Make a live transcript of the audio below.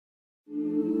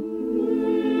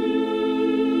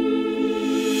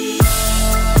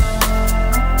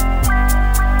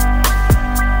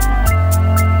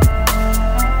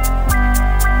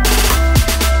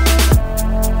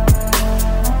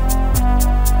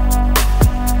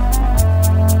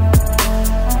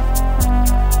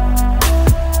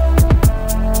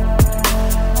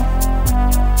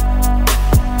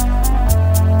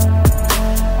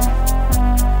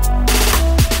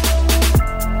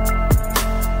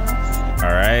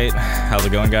right, how's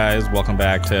it going, guys? Welcome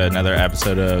back to another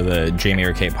episode of the Jamie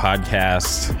Arcade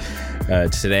podcast.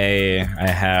 Today I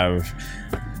have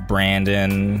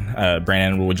Brandon.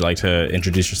 Brandon, would you like to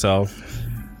introduce yourself?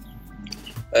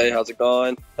 Hey, how's it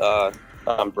going?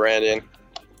 I'm Brandon.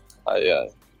 I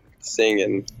sing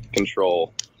and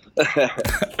control.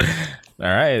 All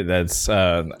right, that's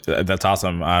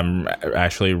awesome. I'm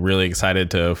actually really excited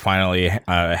to finally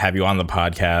have you on the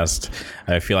podcast.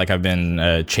 I feel like I've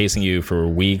been chasing you for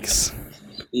weeks.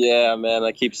 Yeah, man,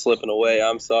 I keep slipping away.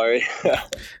 I'm sorry.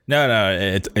 No,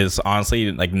 it's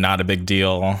honestly like not a big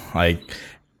deal. Like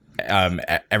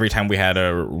every time we had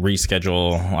to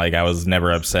reschedule, like I was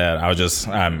never upset. I was just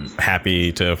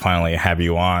happy to finally have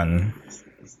you on.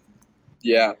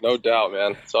 Yeah, no doubt,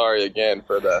 man. Sorry again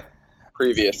for the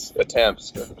previous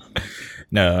attempts.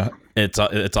 No, it's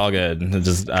all good.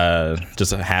 Just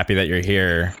happy that you're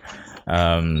here.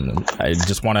 I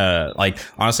just want to, like,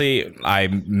 honestly, I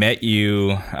met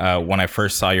you when I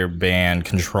first saw your band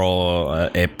Control,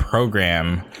 a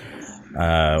program.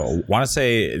 Want to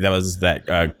say that was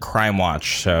that Crime Watch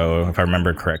show, if I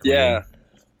remember correctly. Yeah,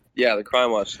 the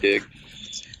Crime Watch gig.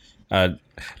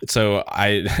 So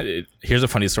here's a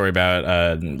funny story about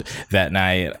that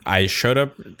night. I showed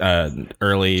up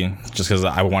early just because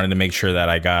I wanted to make sure that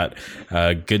I got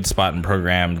a good spot in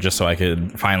program just so I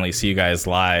could finally see you guys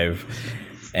live.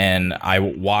 And I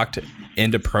walked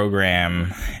into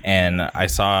program and I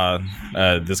saw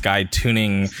this guy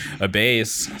tuning a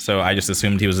bass, so I just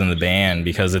assumed he was in the band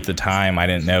because at the time I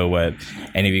didn't know what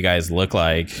any of you guys look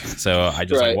like. So I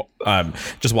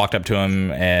just walked up to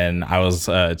him and I was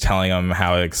telling him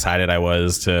how excited I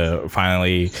was to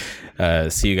finally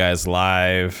see you guys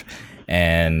live.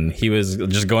 And he was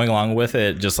just going along with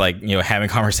it, just like, you know, having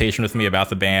conversation with me about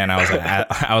the band.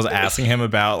 I was asking him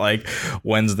about like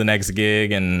when's the next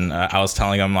gig, and I was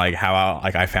telling him like how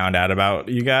I found out about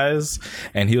you guys,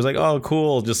 and he was like, "Oh,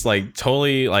 cool," just like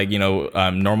totally like, you know,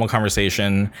 normal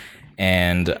conversation.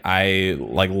 And I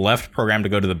like left program to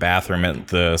go to the bathroom at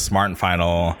the Smartin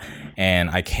Final, and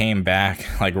I came back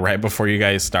like right before you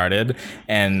guys started,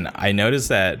 and I noticed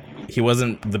that he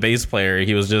wasn't the bass player.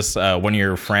 He was just one of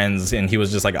your friends, and he was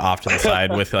just like off to the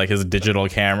side with like his digital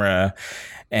camera.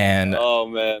 And oh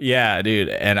man, yeah, dude.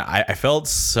 And I felt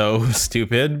so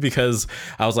stupid because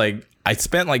I was like, I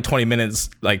spent like 20 minutes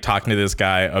like talking to this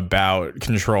guy about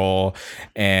Control,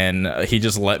 and he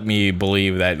just let me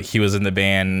believe that he was in the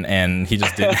band, and he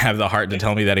just didn't have the heart to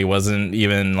tell me that he wasn't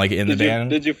even like in the band.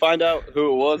 Did you find out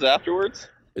who it was afterwards?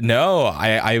 No,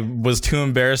 I was too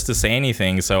embarrassed to say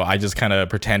anything, so I just kind of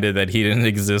pretended that he didn't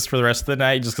exist for the rest of the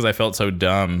night just because I felt so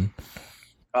dumb.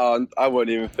 I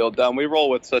wouldn't even feel dumb. We roll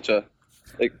with such a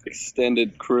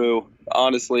extended crew.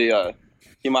 Honestly,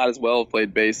 he might as well have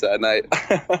played bass that night.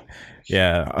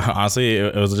 Yeah, honestly,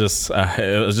 it was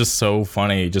just so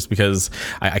funny just because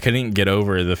I couldn't get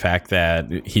over the fact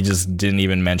that he just didn't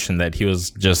even mention that he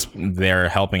was just there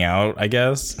helping out, I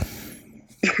guess.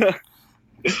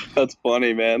 That's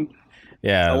funny, man.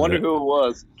 Yeah. I wonder who it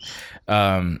was.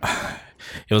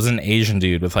 It was an Asian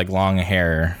dude with like long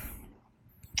hair.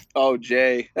 Oh,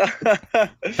 Jay.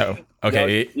 Oh,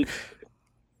 okay. No,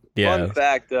 yeah. Fun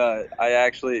fact, I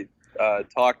actually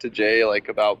talked to Jay like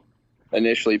about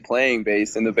initially playing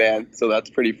bass in the band, so that's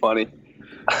pretty funny.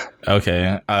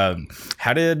 Okay.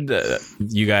 How did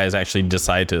you guys actually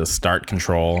decide to start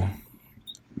Control?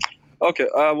 Okay.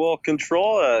 Well,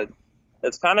 Control,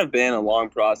 it's kind of been a long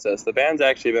process. The band's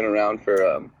actually been around for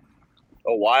a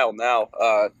while now.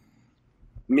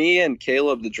 Me and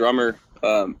Caleb, the drummer,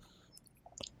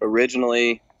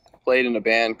 originally played in a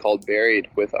band called Buried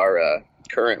with our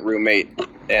current roommate,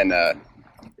 and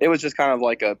it was just kind of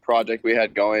like a project we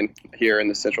had going here in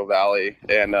the Central Valley.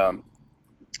 And a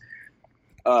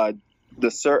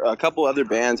couple other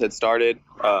bands had started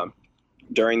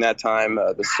during that time.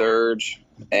 The Surge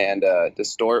and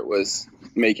Distort was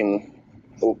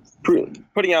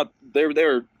putting out. They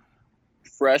were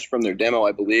fresh from their demo,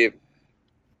 I believe.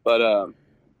 But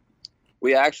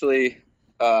we actually,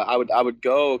 I would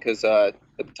go because at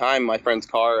the time my friend's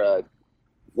car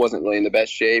wasn't really in the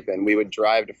best shape, and we would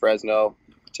drive to Fresno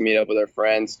to meet up with our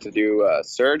friends to do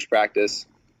Surge practice.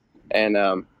 And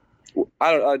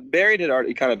Buried had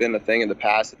already kind of been a thing in the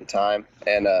past at the time,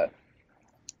 and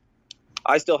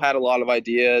I still had a lot of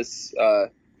ideas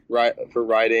for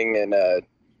writing, and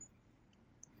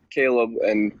Caleb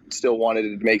and still wanted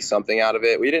to make something out of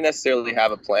it. We didn't necessarily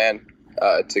have a plan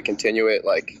to continue it,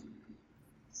 like,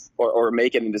 or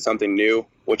make it into something new,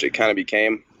 which it kind of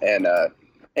became. And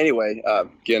anyway,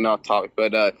 getting off topic,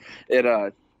 but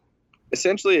it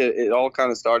essentially it all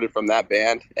kind of started from that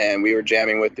band, and we were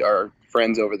jamming with our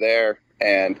friends over there,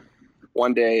 and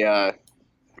one day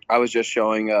I was just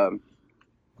showing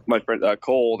my friend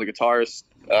Cole, the guitarist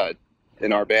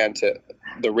in our band, to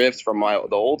the riffs from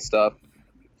the old stuff,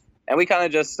 and we kind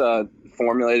of just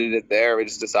formulated it there. We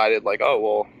just decided like, oh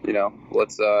well,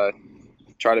 let's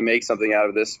try to make something out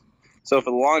of this. So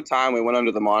for a long time, we went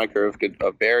under the moniker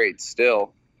of Buried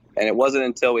Still, and it wasn't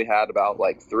until we had about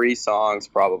like 3 songs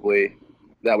probably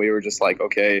that we were just like,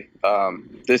 okay,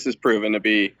 this is proven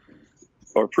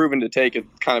to take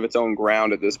kind of its own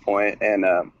ground at this point. And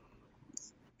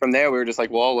from there, we were just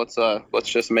like, well, let's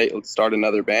start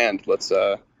another band. Let's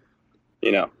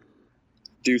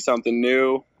do something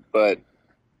new, but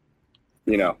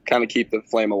kind of keep the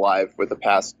flame alive with the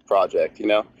past project.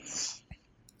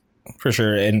 For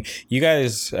sure. And you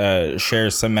guys share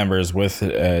some members with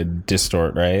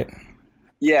Distort, right?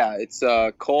 Yeah, it's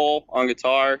Cole on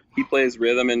guitar. He plays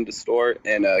rhythm in Distort,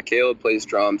 and Caleb plays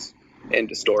drums in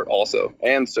Distort also,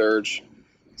 and Serge.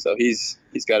 So he's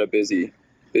got a busy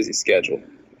schedule.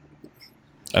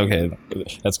 Okay,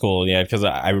 that's cool. Yeah, because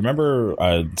I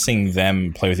remember seeing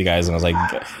them play with you guys, and I was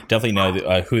like, definitely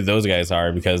know who those guys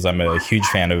are because I'm a huge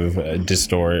fan of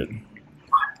Distort.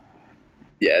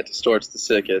 Yeah, Distort's the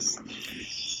sickest.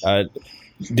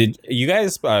 Did you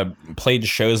guys played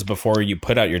shows before you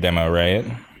put out your demo, right?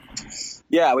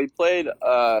 Yeah, we played,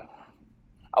 I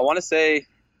want to say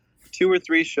 2 or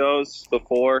 3 shows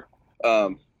before,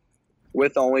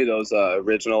 with only those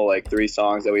original like 3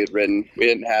 songs that we had written. We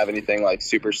didn't have anything like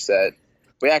super set.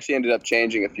 We actually ended up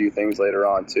changing a few things later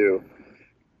on too.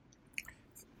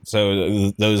 So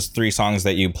those 3 songs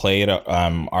that you played,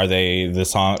 are they the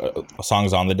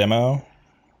songs on the demo?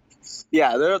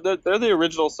 Yeah, they're the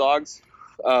original songs.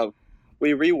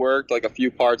 We reworked like a few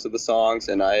parts of the songs,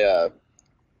 and I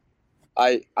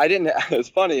didn't. It's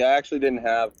funny. I actually didn't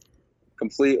have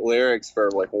complete lyrics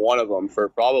for like one of them for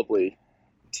probably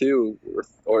 2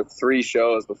 or 3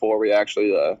 shows before we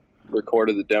actually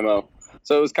recorded the demo.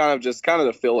 So it was kind of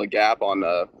to fill a gap on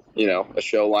a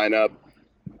show lineup.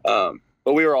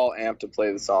 But we were all amped to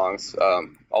play the songs.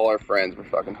 All our friends were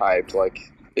fucking hyped. Like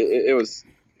it was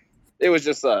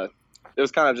just it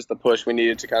was kind of just the push we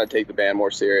needed to kind of take the band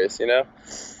more serious,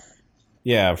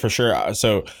 Yeah, for sure.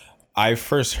 So I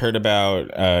first heard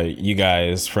about you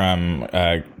guys from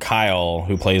Kyle,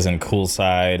 who plays in Cool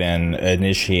Side and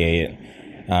Initiate.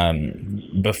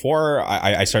 Before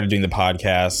I started doing the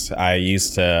podcast, I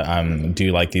used to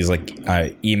do like these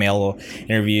email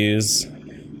interviews,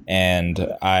 and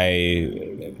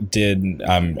I did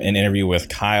an interview with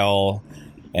Kyle.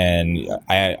 And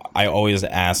I always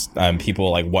asked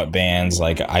people like what bands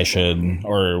like I should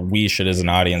or we should as an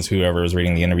audience, whoever was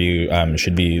reading the interview,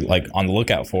 should be like on the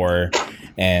lookout for.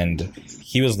 And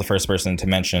he was the first person to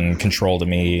mention Control to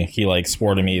me. He like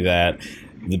swore to me that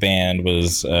the band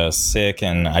was sick,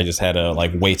 and I just had to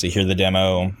like wait to hear the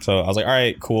demo. So I was like, all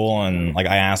right, cool. And like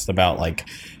I asked about like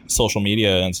social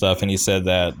media and stuff, and he said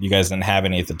that you guys didn't have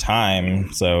any at the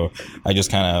time. So I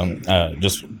just kind of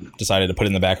just decided to put it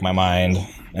in the back of my mind.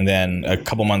 And then a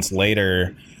couple months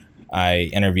later, I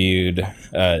interviewed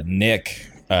Nick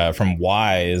from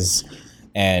Wise,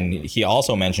 and he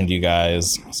also mentioned you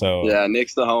guys. So yeah,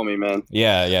 Nick's the homie, man.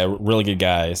 Yeah, really good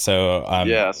guy. So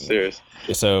yeah, serious.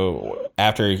 So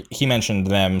after he mentioned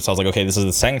them, so I was like, okay, this is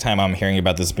the second time I'm hearing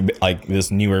about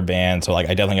this newer band. So like,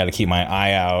 I definitely got to keep my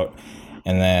eye out.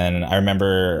 And then I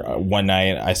remember one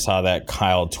night I saw that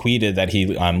Kyle tweeted that he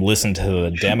listened to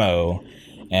the demo.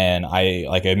 And I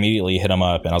like immediately hit him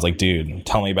up and I was like, dude,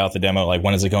 tell me about the demo. Like,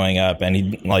 when is it going up? And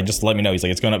he like just let me know. He's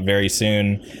like, it's going up very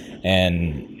soon.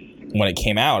 And when it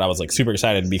came out, I was like super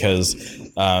excited because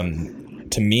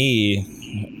to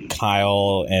me,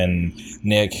 Kyle and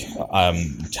Nick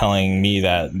telling me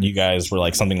that you guys were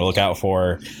like something to look out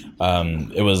for,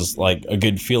 it was like a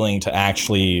good feeling to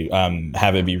actually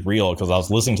have it be real, because I was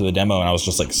listening to the demo and I was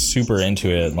just like super into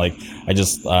it. Like, I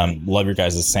just love your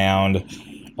guys' sound.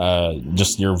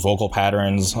 Just your vocal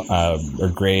patterns are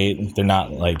great. They're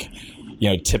not like,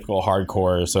 typical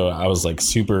hardcore. So I was like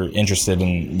super interested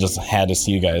and just had to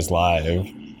see you guys live.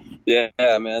 Yeah,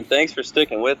 man. Thanks for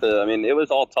sticking with it. I mean, it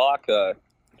was all talk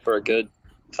for a good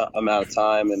amount of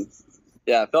time, and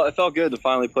yeah, it felt good to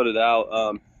finally put it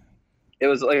out. It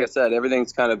was, like I said,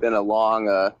 everything's kind of been a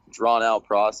long, drawn out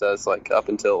process. Like up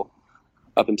until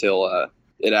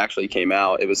it actually came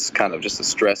out, it was kind of just a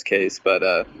stress case,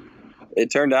 but it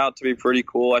turned out to be pretty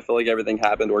cool. I feel like everything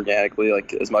happened organically,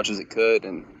 like as much as it could.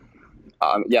 And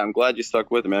yeah, I'm glad you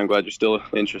stuck with it, man. I'm glad you're still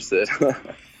interested.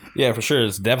 Yeah, for sure.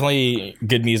 It's definitely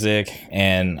good music.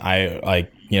 And I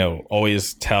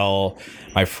always tell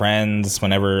my friends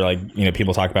whenever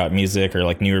people talk about music or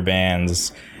like newer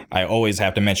bands, I always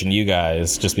have to mention you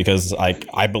guys just because like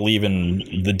I believe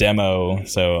in the demo.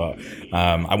 So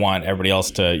I want everybody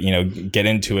else to, get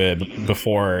into it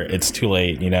before it's too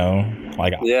late,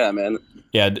 like, yeah, man.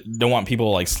 Yeah. Don't want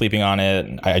people like sleeping on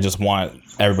it. I just want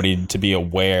everybody to be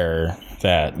aware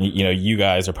that, you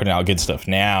guys are putting out good stuff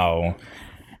now.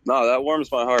 No, that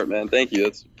warms my heart, man. Thank you.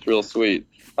 That's real sweet.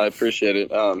 I appreciate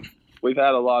it. We've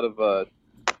had a lot of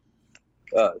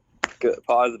good,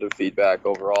 positive feedback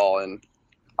overall, and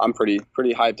I'm pretty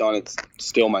hyped on it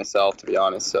still myself, to be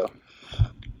honest. So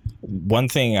one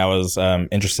thing I was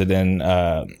interested in,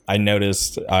 I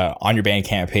noticed on your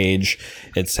Bandcamp page,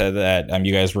 it said that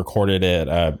you guys recorded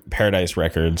at Paradise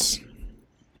Records.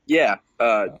 Yeah,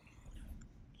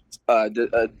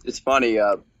 it's funny.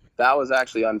 That was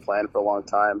actually unplanned for a long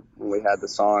time when we had the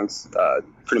songs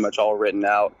pretty much all written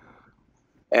out,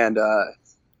 and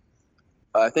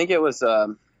I think it was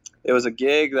a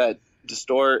gig that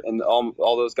Distort and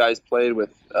all those guys played with.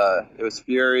 It was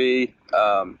Fury.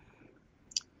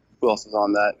 Who else was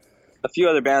on that? A few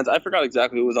other bands. I forgot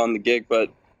exactly who was on the gig,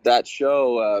 but that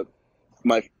show,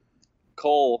 my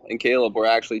Cole and Caleb were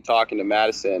actually talking to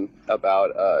Madison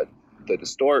about the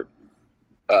Distort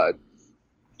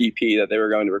EP that they were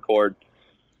going to record,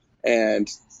 and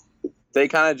they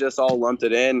kind of just all lumped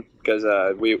it in because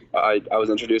I was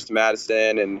introduced to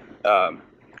Madison, and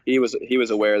he was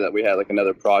aware that we had like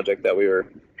another project that we were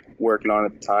working on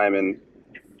at the time, and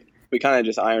we kind of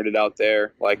just ironed it out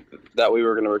there, like that we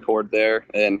were going to record there.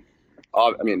 And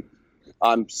I mean,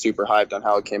 I'm super hyped on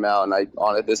how it came out, and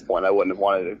at this point I wouldn't have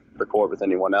wanted to record with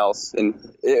anyone else,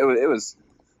 and it was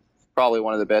probably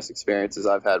one of the best experiences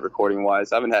I've had recording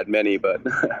wise. I haven't had many, but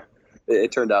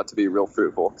it turned out to be real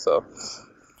fruitful. So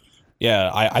yeah,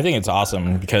 I think it's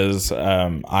awesome because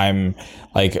I'm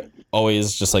like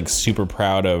always just like super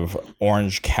proud of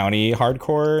Orange County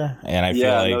hardcore, and I feel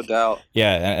like no doubt.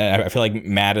 Yeah, and I feel like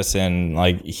Madison,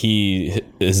 like he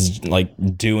is like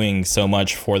doing so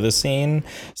much for the scene.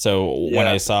 So when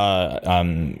I saw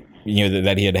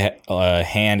that he had a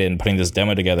hand in putting this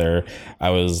demo together,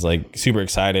 I was like super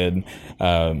excited,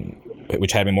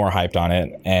 which had me more hyped on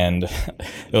it. And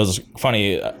it was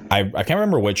funny. I can't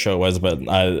remember which show it was, but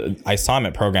I saw him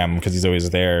at Program because he's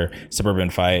always there. Suburban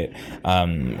Fight.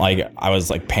 Like I was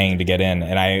like paying to get in,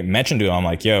 and I mentioned to him, I'm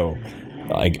like, yo,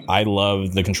 like I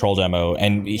love the Control demo,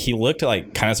 and he looked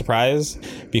like kind of surprised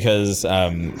because I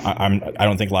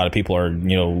don't think a lot of people are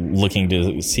looking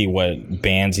to see what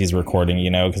bands he's recording,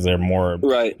 because they're more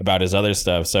about his other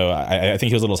stuff. So I think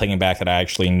he was a little taken back that I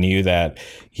actually knew that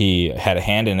he had a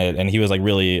hand in it, and he was like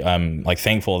really like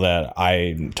thankful that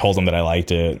I told him that I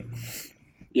liked it.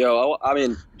 Yo, I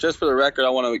mean, just for the record, I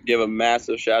want to give a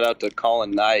massive shout out to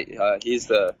Colin Knight. He's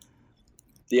the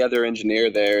other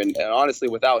engineer there, and honestly,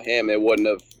 without him, it wouldn't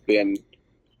have been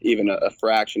even a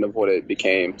fraction of what it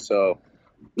became. So,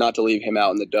 not to leave him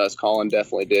out in the dust, Colin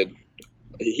definitely did.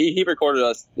 He recorded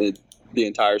us the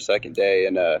entire second day,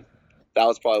 and that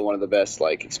was probably one of the best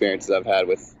like experiences I've had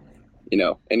with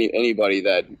anybody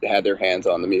that had their hands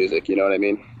on the music. You know what I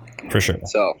mean? For sure.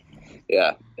 So,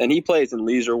 yeah, and he plays in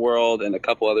Leisure World and a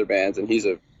couple other bands, and he's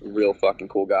a real fucking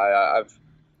cool guy.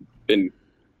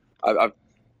 I've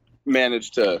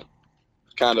managed to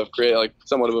kind of create like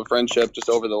somewhat of a friendship just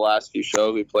over the last few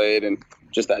shows we played, and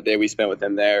just that day we spent with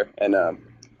him there. And I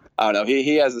don't know,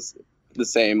 he has the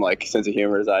same like sense of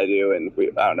humor as I do, and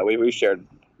we shared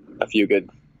a few good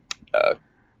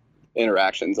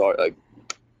interactions or like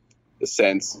the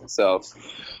sense. So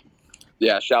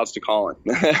yeah, shouts to Colin.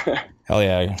 Hell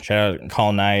yeah, shout out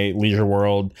Colin Knight, Leisure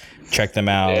World, check them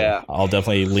out. Yeah, I'll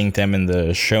definitely link them in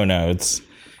the show notes.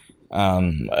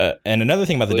 And another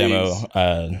thing about the demo,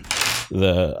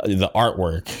 the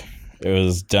artwork, it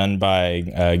was done by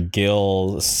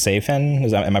Gil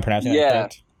Safin. Am I pronouncing that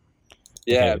correct?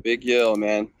 Yeah, okay. Big Gil,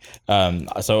 man.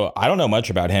 So I don't know much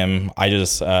about him. I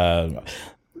just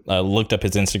looked up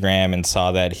his Instagram and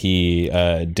saw that he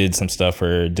did some stuff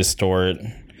for Distort,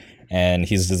 and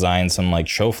he's designed some like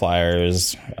show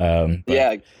flyers.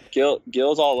 Yeah,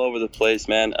 Gil's all over the place,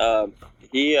 man.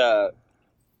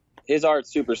 His art's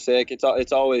super sick.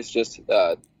 It's always just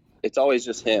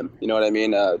him. You know what I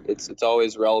mean? It's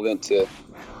always relevant to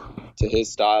his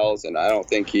styles, and I don't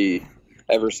think he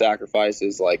ever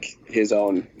sacrifices like his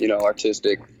own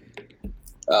artistic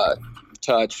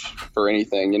touch for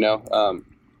anything.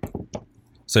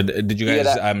 So did you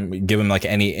guys give him like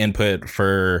any input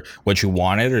for what you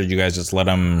wanted, or did you guys just let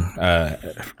him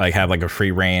like have like a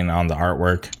free reign on the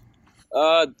artwork?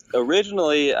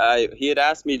 Originally, he had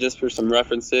asked me just for some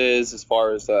references as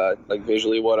far as like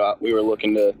visually what we were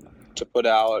looking to put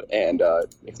out, and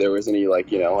if there was any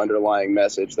like underlying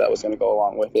message that was going to go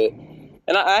along with it.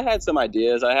 and I had some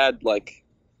ideas. I had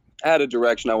a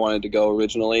direction I wanted to go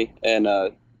originally, and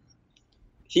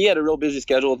he had a real busy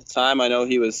schedule at the time. I know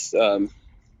he was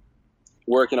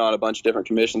working on a bunch of different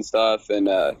commission stuff, and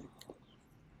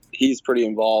he's pretty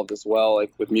involved as well,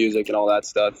 like with music and all that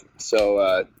stuff.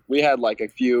 So we had like a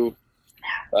few,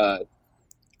 I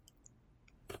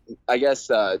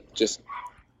guess, just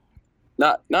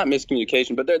not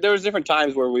miscommunication, but there was different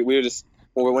times where we were just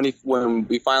when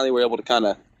we finally were able to kind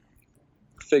of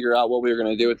figure out what we were going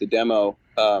to do with the demo.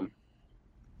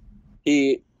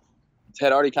 He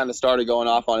had already kind of started going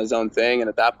off on his own thing, and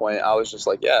at that point, I was just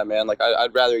like, "Yeah, man, like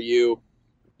I'd rather you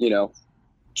know,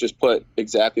 just put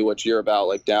exactly what you're about,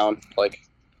 like down, like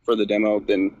for the demo,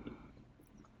 than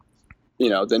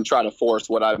try to force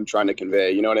what I'm trying to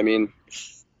convey." You know what I mean?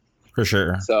 For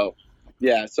sure. So,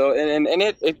 yeah. So and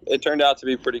it turned out to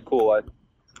be pretty cool.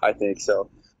 I think so.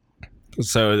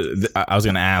 So I was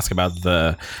going to ask about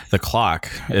the clock.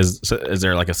 Is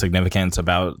there like a significance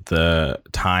about the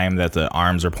time that the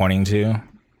arms are pointing to?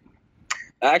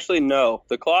 Actually, no.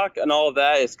 The clock and all of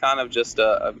that is kind of just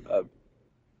a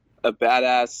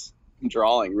badass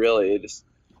drawing, really.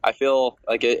 I feel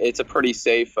like it's a pretty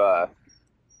safe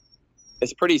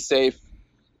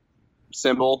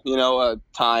symbol,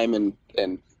 time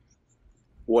and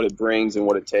what it brings and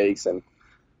what it takes. And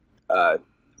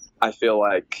I feel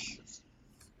like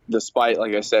despite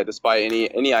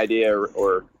any idea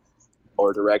or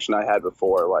direction I had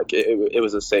before, like it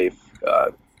was a safe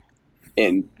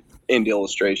end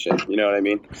illustration. You know what I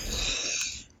mean?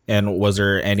 And was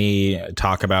there any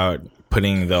talk about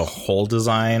putting the whole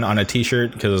design on a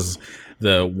t-shirt? Because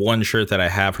the one shirt that I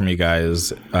have from you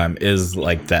guys is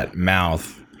like that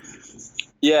mouth.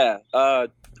 Yeah.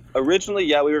 Originally,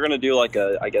 we were going to do like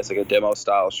a demo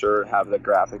style shirt, have the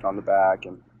graphic on the back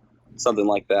and something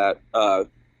like that.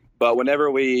 But whenever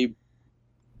we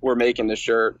were making the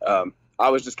shirt, I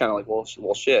was just kind of like, well,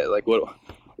 shit, like what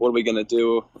are we going to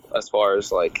do as far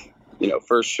as like,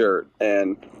 first shirt?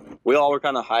 And we all were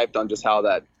kind of hyped on just how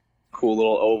that cool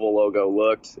little oval logo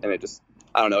looked. And it just,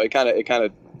 I don't know,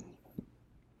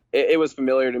 it was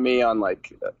familiar to me on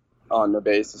the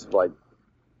basis of like,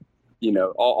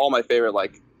 all my favorite,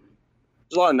 like,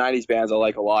 there's a lot of 90s bands I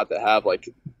like a lot that have like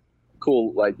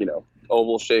cool, like,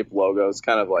 oval shaped logos,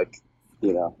 kind of like,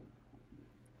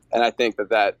 and I think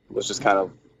that was just kind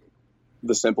of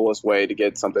the simplest way to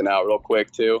get something out real quick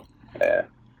too. Yeah.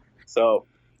 So.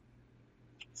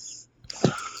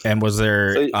 And was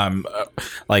there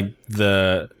like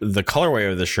the colorway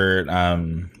of the shirt?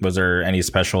 Was there any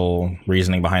special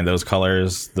reasoning behind those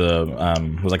colors?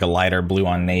 Was like a lighter blue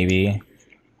on navy.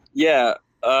 Yeah,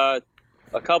 a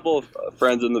couple of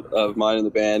friends of mine in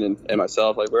the band and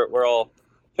myself, like we're all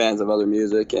fans of other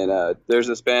music, and there's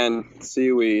this band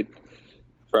Seaweed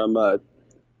from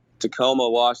Tacoma,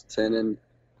 Washington, and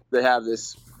they have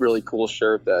this really cool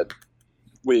shirt that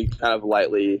we kind of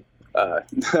lightly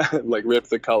like ripped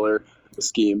the color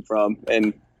scheme from,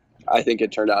 and I think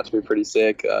it turned out to be pretty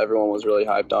sick. Everyone was really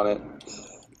hyped on it.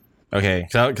 Okay,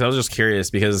 because I was just curious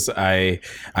because I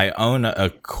own a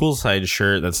Cool Side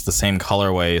shirt that's the same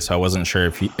colorway, so I wasn't sure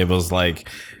if it was like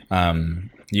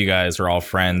you guys are all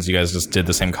friends. You guys just did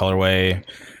the same colorway.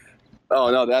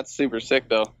 Oh no, that's super sick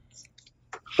though.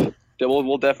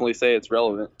 We'll definitely say it's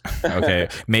relevant. Okay,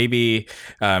 maybe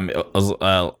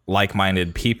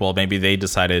like-minded people, maybe they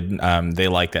decided they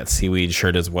like that Seaweed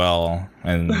shirt as well,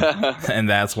 and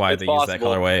that's why they use that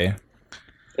colorway.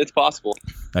 It's possible.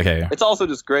 Okay. It's also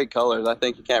just great colors. I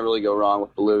think you can't really go wrong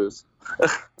with blues.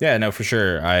 Yeah, no, for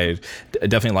sure. I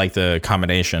definitely like the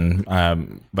combination,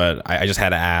 but I just had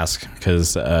to ask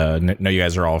because know you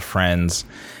guys are all friends,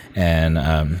 and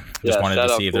just wanted to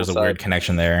see if there's a weird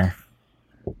connection there.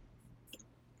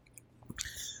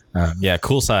 Yeah,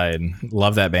 Cool Side.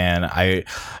 Love that band.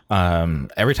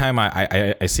 Every time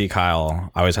I see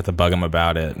Kyle, I always have to bug him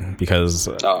about it because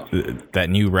that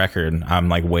new record, I'm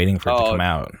like waiting for it to come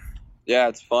out. Yeah,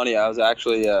 it's funny. I was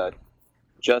actually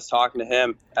just talking to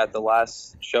him at the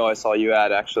last show I saw you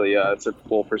at, actually,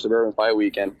 for Suburban Fight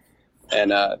Weekend.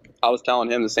 And I was telling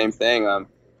him the same thing.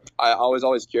 I was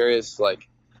always curious. Like,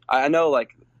 I know,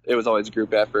 like, it was always a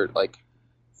group effort, like,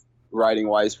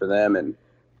 writing-wise for them. And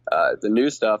the new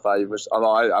stuff, I was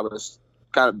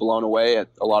kind of blown away at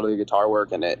a lot of the guitar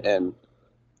work in it. And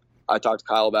I talked to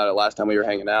Kyle about it last time we were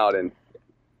hanging out. And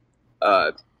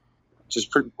I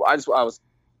was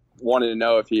wanted to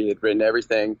know if he had written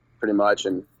everything pretty much,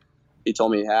 and he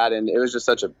told me he had, and it was just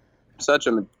such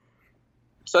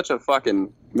a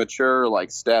fucking mature like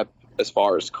step as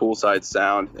far as Cool Side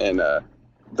sound and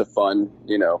the fun,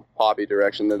 poppy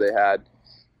direction that they had.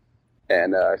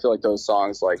 And I feel like those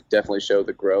songs like definitely show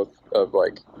the growth of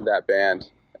like that band.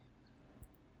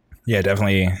 Yeah,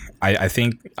 definitely. I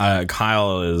think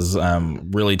Kyle is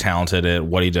really talented at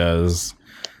what he does.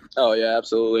 Oh yeah,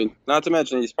 absolutely. Not to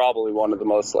mention he's probably one of the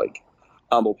most like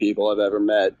humble people I've ever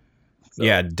met. So.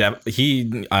 Yeah,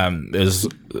 he is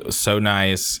so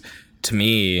nice to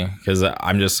me because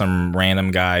I'm just some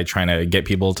random guy trying to get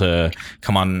people to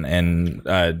come on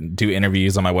and do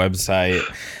interviews on my website.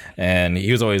 And he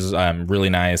was always really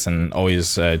nice and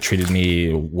always treated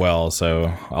me well.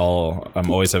 So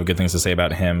always have good things to say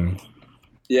about him.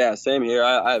 Yeah, same here.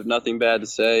 I have nothing bad to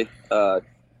say.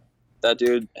 That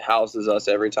dude houses us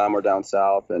every time we're down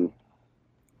south, and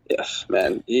yes,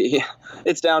 man,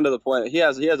 it's down to the point. He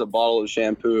has a bottle of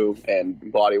shampoo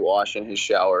and body wash in his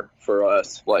shower for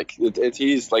us. Like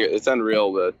it's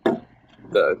unreal. The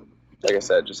like I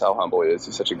said, just how humble he is.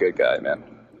 He's such a good guy, man.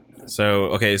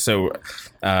 So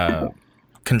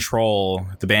Control,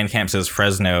 the Bandcamp says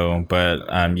Fresno,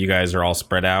 but you guys are all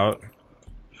spread out.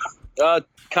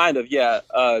 Kind of, yeah.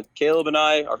 Caleb and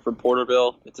I are from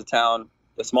Porterville. It's a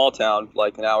small town,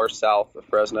 like an hour south of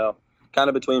Fresno, kind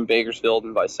of between Bakersfield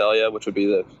and Visalia, which would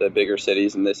be the bigger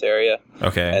cities in this area.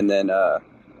 Okay. And then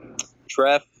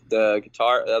Treff, the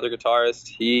other guitarist,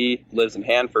 he lives in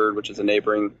Hanford, which is a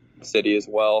neighboring city as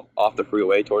well, off the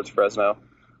freeway towards Fresno.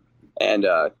 And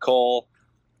Cole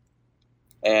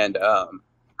and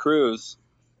Cruz,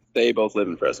 they both live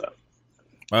in Fresno.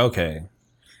 Okay.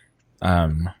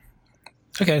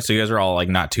 Okay, so you guys are all like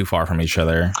not too far from each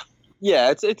other.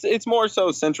 Yeah, it's more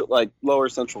so central, like lower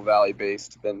Central Valley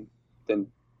based than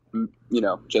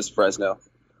just Fresno,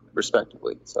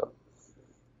 respectively. So.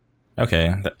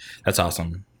 Okay, that's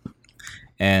awesome.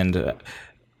 And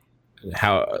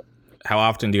how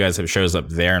often do you guys have shows up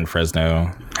there in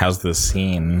Fresno? How's the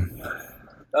scene?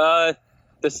 The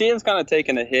scene's kind of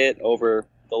taken a hit over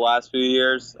the last few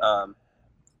years.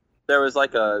 There was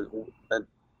like an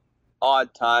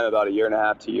odd time about 1.5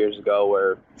 years, 2 years ago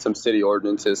where some city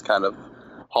ordinances kind of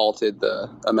halted the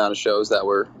amount of shows that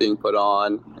were being put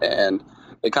on, and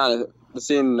the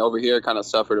scene over here kind of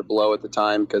suffered a blow at the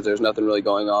time because there's nothing really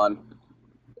going on,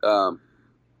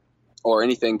 or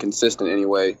anything consistent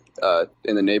anyway,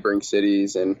 in the neighboring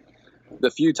cities. And the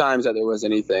few times that there was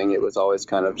anything, it was always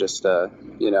kind of just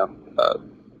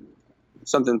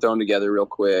something thrown together real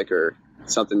quick, or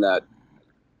something that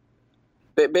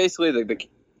basically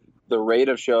the rate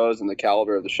of shows and the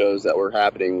caliber of the shows that were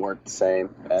happening weren't the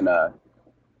same. And a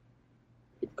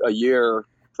year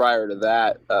prior to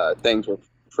that, things were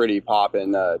pretty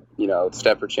popping.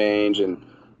 Step for Change and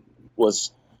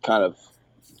was kind of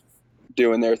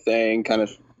doing their thing, kind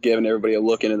of giving everybody a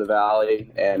look into the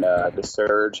valley, and the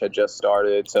Surge had just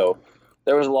started. So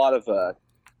there was a lot of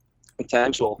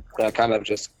potential that kind of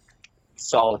just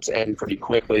saw its end pretty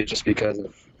quickly just because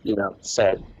of,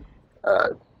 said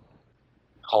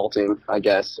halting, I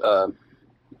guess.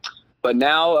 But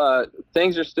now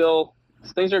things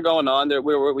are going on there.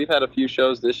 We've had a few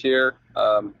shows this year.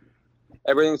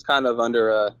 Everything's kind of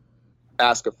under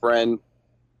ask a friend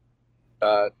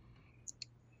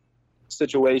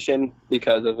situation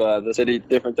because of the city,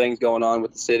 different things going on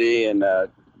with the city, and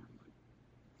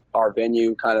our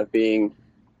venue kind of being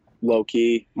low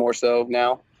key more so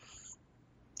now.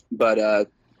 But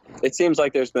it seems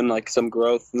like there's been like some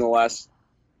growth in the last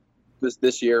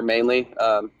this year mainly.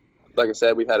 Like I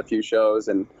said, we've had a few shows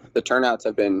and the turnouts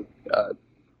have been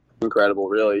incredible,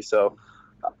 really. So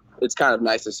it's kind of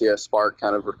nice to see a spark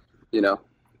kind of,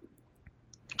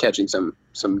 catching some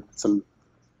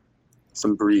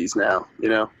breeze now,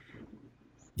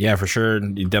 Yeah, for sure.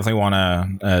 You definitely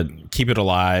want to keep it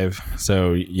alive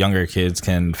so younger kids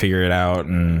can figure it out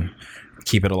and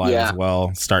keep it alive as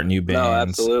well. Start new bands. No,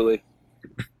 absolutely.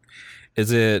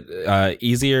 Is it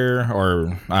easier,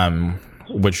 or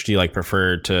which do you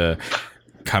prefer, to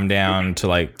come down to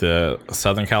the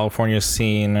Southern California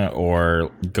scene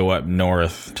or go up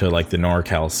north to the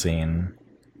NorCal scene?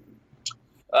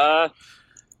 I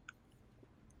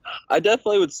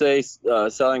definitely would say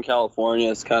Southern California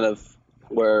is kind of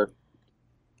where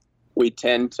we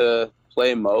tend to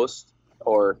play most,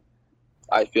 or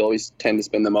I feel we tend to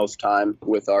spend the most time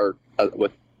with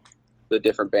with the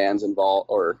different bands involved,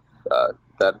 or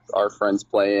that our friends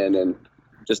play in, and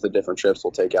just the different trips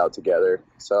we'll take out together.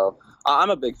 So I'm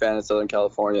a big fan of Southern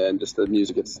California and just the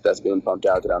music that's being pumped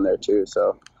out down there too.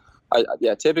 So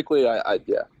typically I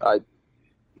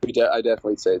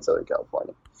definitely say it's Southern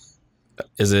California.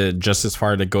 Is it just as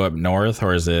far to go up north,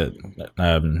 or is it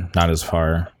not as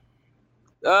far?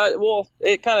 Well,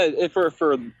 it kind of,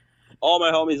 for all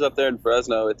my homies up there in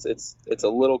Fresno, it's a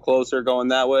little closer going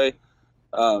that way.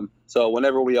 So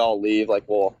whenever we all leave, like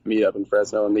we'll meet up in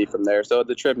Fresno and leave from there. So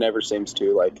the trip never seems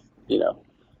too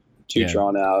too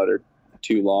drawn out or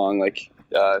too long.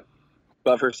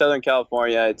 But for Southern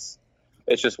California, it's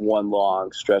just one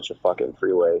long stretch of fucking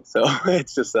freeway. So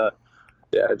it's just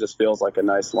it just feels like a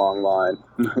nice long line.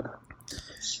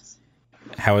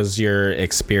 How was your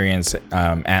experience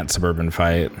at Suburban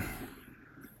Fight?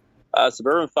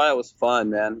 Suburban Fight was fun,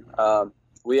 man.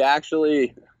 We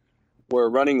actually were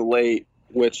running late,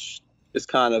 which is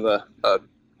kind of a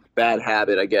bad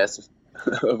habit, I guess,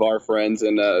 of our friends.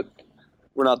 And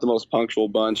we're not the most punctual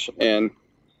bunch. And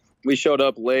we showed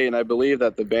up late, and I believe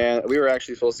that the band, we were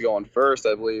actually supposed to go on first,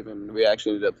 I believe, and we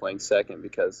actually ended up playing second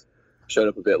because we showed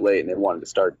up a bit late and they wanted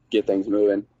to get things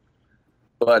moving.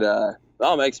 But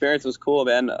my experience was cool,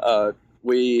 man.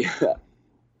 We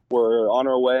were on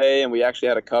our way, and we actually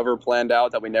had a cover planned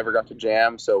out that we never got to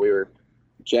jam, so we were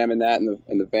jamming that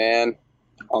in the van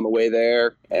on the way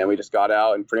there, and we just got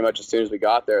out, and pretty much as soon as we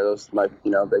got there,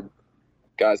 the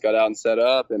guys got out and set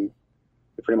up, and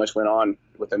we pretty much went on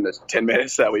within the 10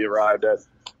 minutes that we arrived at the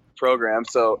program.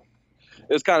 So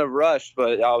it was kind of rushed,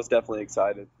 but I was definitely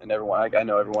excited, and I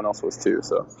know everyone else was too.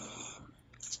 So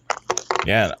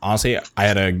yeah, honestly, I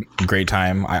had a great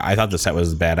time. I thought the set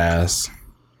was badass.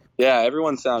 Yeah,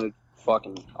 everyone sounded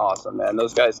fucking awesome, man.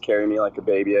 Those guys carry me like a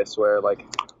baby, I swear. Like,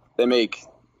 they make,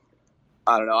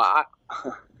 I don't know,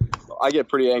 I get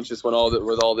pretty anxious with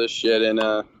all this shit,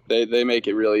 and they make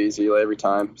it really easy every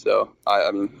time. So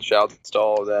I mean, shouts to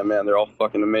all of them, man. They're all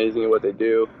fucking amazing at what they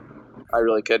do. I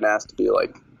really couldn't ask to be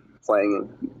like playing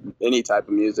any type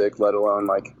of music, let alone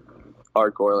like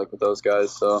hardcore, like with those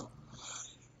guys. So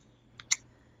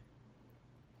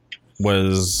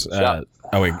oh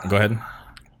wait, go ahead.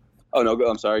 Oh no,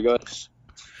 I'm sorry. Go ahead.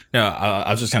 No,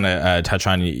 I was just gonna touch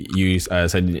on you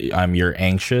said you're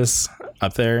anxious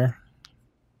up there.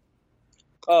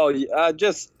 Oh,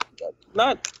 just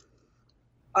not.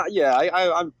 Yeah,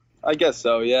 I guess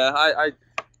so. Yeah,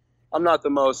 I'm not the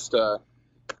most. I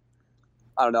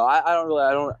don't know.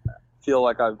 I don't feel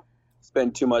like I've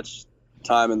spent too much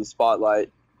time in the spotlight.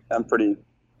 I'm pretty.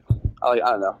 I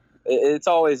don't know. It's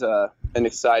always an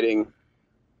exciting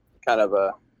kind of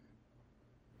a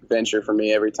venture for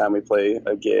me every time we play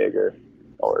a gig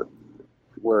or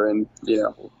we're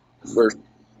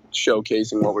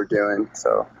showcasing what we're doing.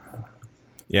 So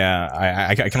yeah,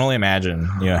 I can only imagine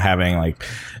having like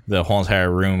the whole entire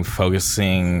room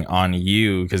focusing on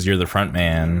you because you're the front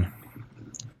man.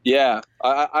 Yeah,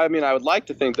 I mean, I would like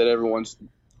to think that everyone's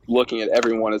looking at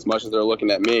everyone as much as they're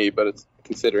looking at me, but it's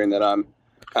considering that I'm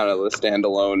kind of the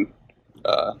standalone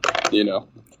I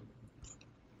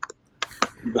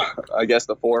guess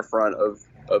the forefront of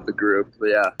the group. But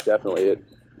yeah, definitely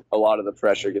a lot of the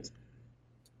pressure gets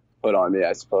put on me,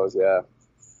 I suppose. Yeah.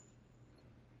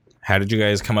 How did you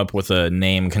guys come up with a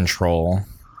name Control?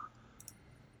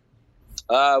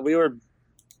 We were,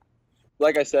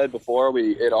 like I said before,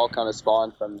 it all kind of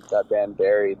spawned from that band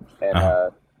Buried,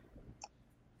 and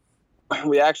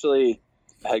we actually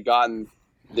had gotten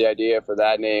the idea for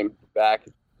that name back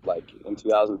like in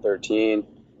 2013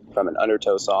 from an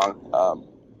Undertow song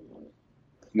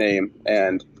name,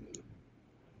 and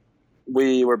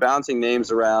we were bouncing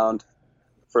names around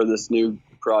for this new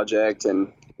project,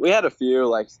 and we had a few,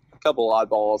 like a couple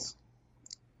oddballs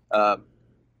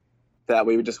that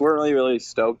we just weren't really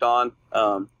stoked on.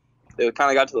 It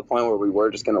kind of got to the point where we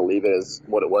were just going to leave it as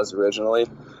what it was originally,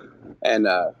 and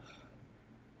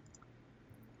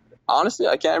honestly,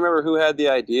 I can't remember who had the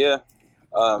idea.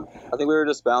 I think we were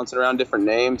just bouncing around different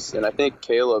names, and I think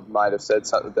Caleb might have said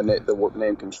something, the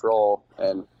name Control,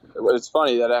 and it's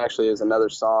funny that actually is another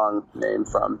song name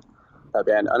from that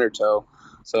band Undertow.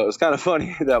 So it was kind of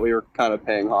funny that we were kind of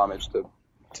paying homage to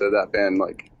that band,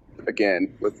 like,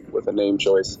 again, with a name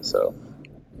choice. So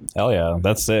hell yeah,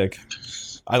 that's sick.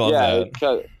 I love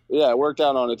that. It worked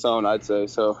out on its own, I'd say.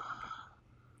 So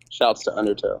shouts to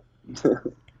Undertow.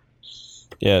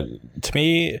 Yeah, to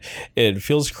me, it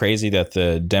feels crazy that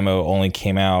the demo only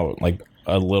came out like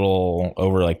a little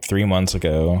over like 3 months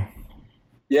ago.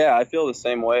 Yeah, I feel the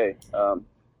same way.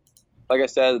 Like I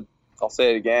said, I'll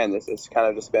say it again. It's kind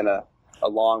of just been a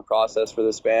long process for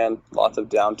this band. Lots of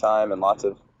downtime and lots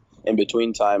of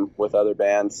in-between time with other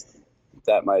bands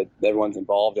that everyone's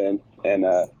involved in. And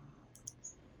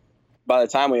by the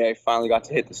time we finally got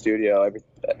to hit the studio,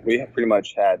 we pretty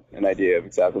much had an idea of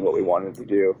exactly what we wanted to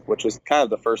do, which was kind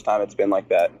of the first time it's been like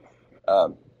that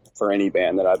for any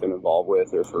band that I've been involved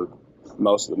with, or for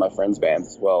most of my friends' bands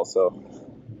as well. So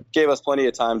it gave us plenty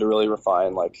of time to really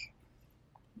refine like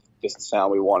just the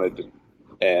sound we wanted to,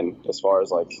 and as far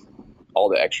as like all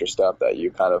the extra stuff that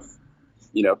you kind of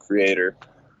create or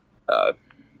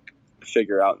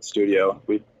figure out in the studio.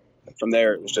 From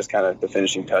there, it was just kind of the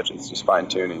finishing touches, just fine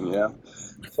tuning, you know.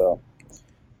 So,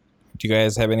 do you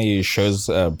guys have any shows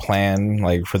planned,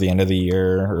 like for the end of the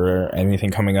year or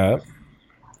anything coming up?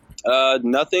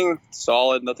 Nothing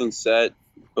solid, nothing set,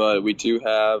 but we do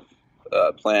have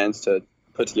plans to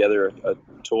put together a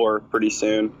tour pretty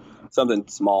soon. Something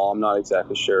small. I'm not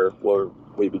exactly sure where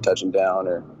we'd be touching down,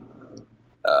 or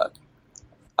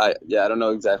I don't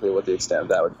know exactly what the extent of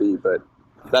that would be, but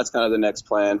that's kind of the next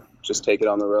plan. Just take it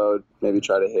on the road, maybe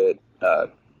try to hit the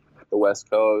West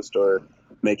Coast or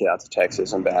make it out to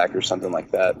Texas and back or something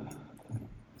like that.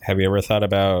 Have you ever thought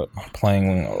about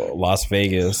playing Las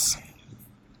Vegas?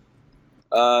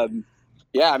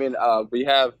 Yeah, I mean,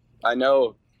 I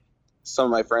know some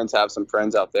of my friends have some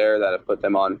friends out there that have put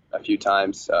them on a few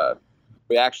times.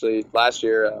 We actually, last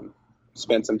year,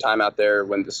 spent some time out there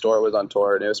when the store was on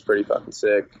tour, and it was pretty fucking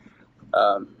sick.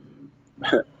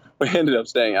 We ended up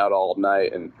staying out all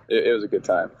night, and it was a good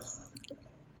time.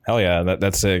 Hell yeah,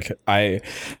 that's sick. I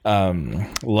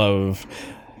love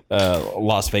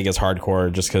Las Vegas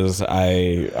hardcore just because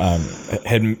I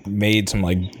had made some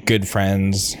like good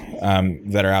friends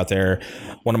that are out there.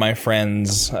 One of my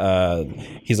friends,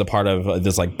 he's a part of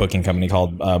this like booking company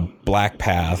called Black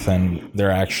Path, and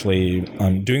they're actually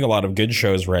doing a lot of good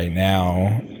shows right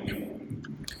now.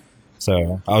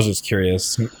 So I was just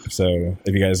curious. So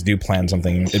if you guys do plan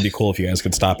something, it'd be cool if you guys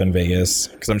could stop in Vegas,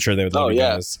 because I'm sure they would love you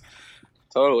guys.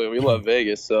 Totally. We love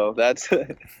Vegas, so that's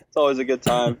it's always a good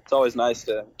time. It's always nice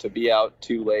to be out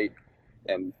too late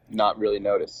and not really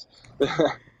notice.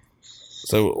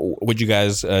 So would you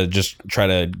guys just try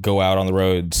to go out on the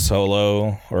road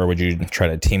solo, or would you try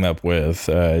to team up with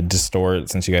Distort,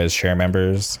 since you guys share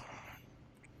members?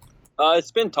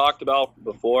 It's been talked about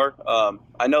before.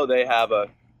 I know they have a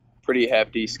pretty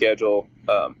hefty schedule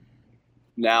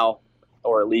now,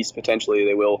 or at least potentially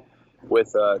they will,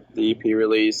 with the EP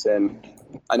release, and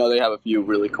I know they have a few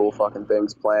really cool fucking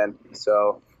things planned.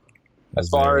 So as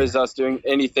far as us doing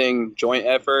anything joint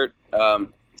effort,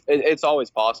 it's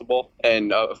always possible,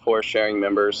 and of course sharing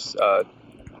members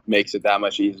makes it that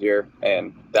much easier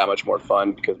and that much more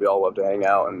fun, because we all love to hang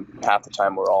out, and half the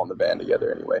time we're all in the band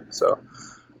together anyway. So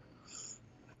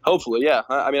hopefully, yeah.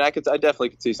 I mean, I definitely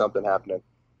could see something happening.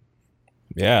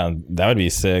 Yeah, that would be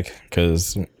sick,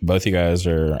 because both you guys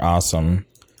are awesome.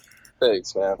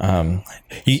 Thanks, man. I'm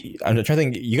trying to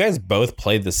think. You guys both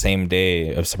played the same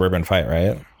day of Suburban Fight,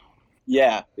 right?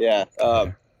 Yeah.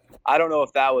 I don't know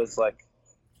if that was like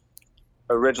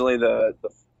originally the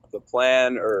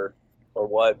plan or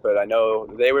what, but I know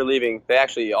they were leaving. They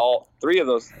actually all three of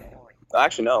those.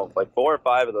 Actually, no, like 4 or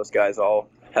 5 of those guys all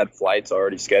had flights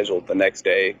already scheduled the next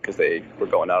day, because they were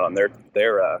going out on their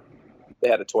they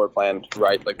had a tour planned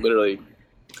right, like literally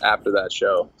after that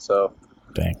show. So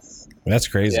dang, that's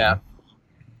crazy.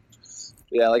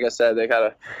 Yeah, like I said, they got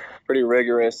a pretty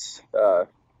rigorous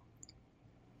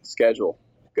schedule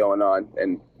going on,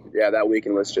 and yeah, that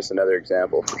weekend was just another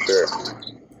example for sure.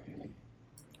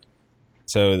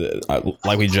 So,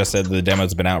 like we just said, the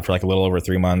demo's been out for like a little over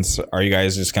 3 months. Are you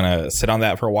guys just gonna sit on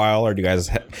that for a while, or do you guys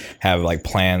have like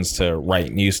plans to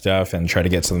write new stuff and try to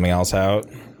get something else out?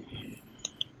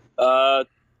 Well,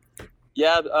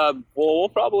 we'll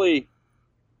probably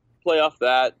play off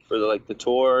that for the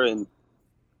tour, and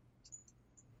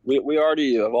we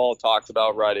already have all talked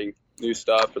about writing new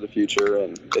stuff for the future,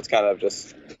 and it's kind of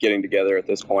just getting together at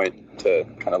this point to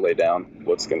kind of lay down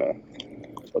what's gonna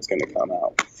come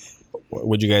out.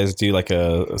 Would you guys do like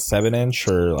a 7-inch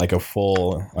or like a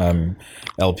full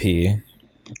LP?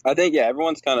 I think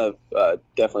everyone's kind of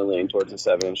definitely leaning towards the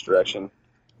 7-inch direction.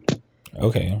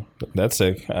 Okay, that's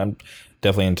sick. I'm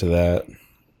definitely into that.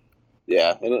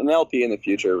 Yeah, and an LP in the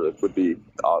future would be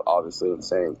obviously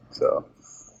insane. So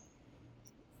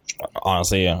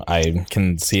honestly, I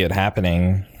can see it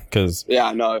happening, because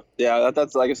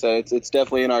that's like I said, it's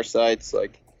definitely in our sights.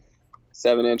 Like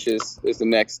 7 inches is the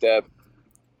next step,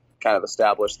 kind of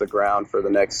establish the ground for the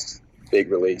next big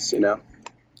release, you know.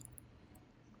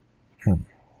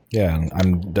 Yeah,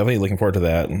 I'm definitely looking forward to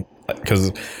that,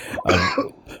 because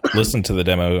I've listened to the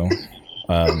demo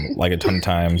like a ton of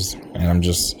times, and I'm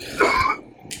just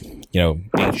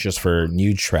anxious for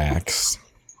new tracks.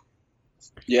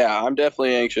 Yeah, I'm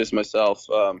definitely anxious myself.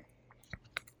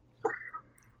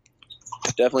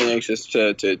 Definitely anxious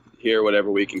to hear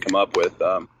whatever we can come up with.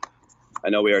 I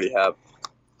know we already have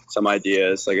some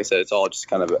ideas. Like I said, it's all just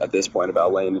kind of at this point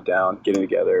about laying it down, getting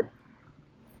together,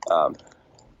 kind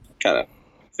of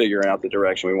figuring out the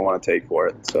direction we want to take for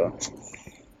it.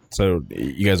 So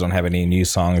you guys don't have any new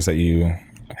songs that you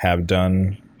have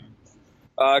done?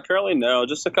 Currently, no.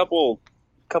 Just a couple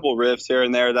couple riffs here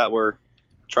and there that we're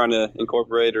trying to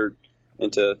incorporate or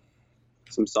into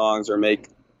some songs or make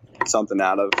something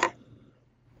out of.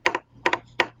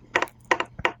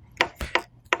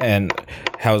 And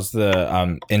how's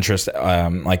the interest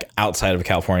like outside of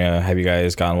California? Have you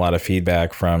guys gotten a lot of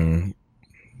feedback from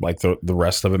like the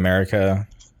rest of America?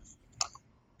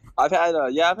 I've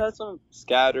had some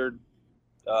scattered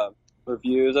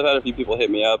reviews. I've had a few people hit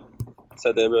me up,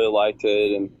 said they really liked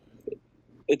it, and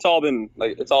it's all been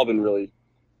really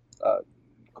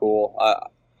cool.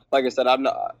 Like I said, I'm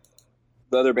not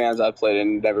the other bands I've played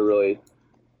in never really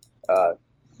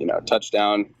touched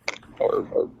down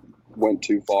or went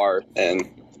too far, and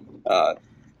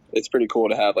it's pretty cool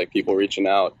to have like people reaching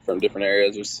out from different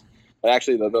areas. There's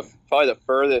actually probably the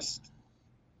furthest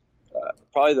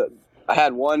I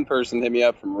had one person hit me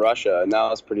up from Russia, and that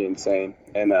was pretty insane.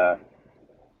 And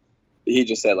he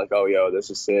just said like, "Oh, yo, this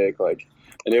is sick!" Like,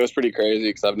 and it was pretty crazy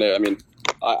because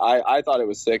I thought it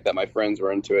was sick that my friends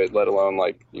were into it, let alone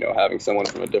like having someone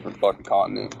from a different fucking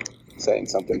continent saying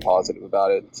something positive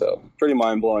about it. So pretty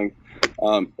mind blowing.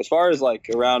 As far as like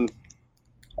around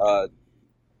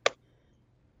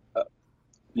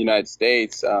United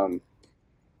States,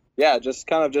 just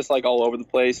kind of just like all over the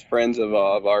place. Friends of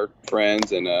our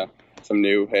friends and some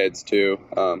new heads too.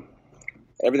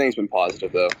 Everything's been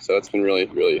positive though, so it's been really,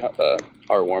 really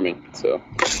heartwarming. So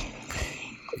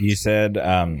you said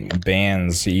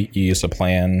bands you used to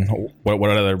play in. What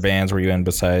other bands were you in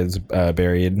besides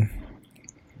Buried?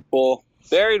 Well,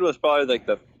 Buried was probably like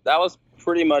that was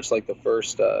pretty much like the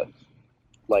first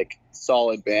like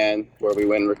solid band where we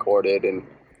went and recorded and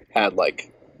had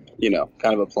like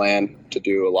kind of a plan to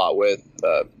do a lot with.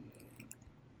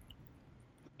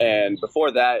 And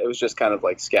before that, it was just kind of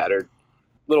like scattered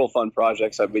little fun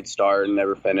projects that we'd start and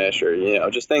never finish, or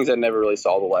just things that never really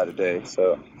saw the light of day.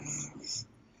 So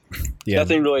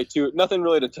nothing really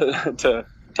to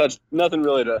touch, nothing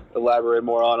really to elaborate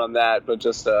more on that, but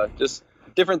just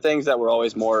different things that were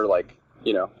always more like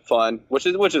fun, which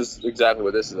is exactly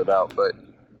what this is about. But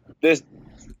this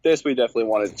we definitely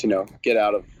wanted to get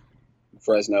out of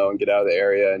Fresno and get out of the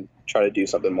area and try to do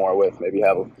something more with. Maybe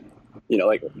have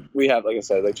like we have, like I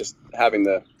said, like just having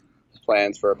the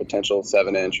plans for a potential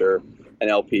 7-inch or an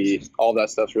LP, all that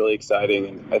stuff's really exciting,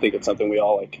 and I think it's something we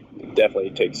all like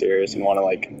definitely take serious and want to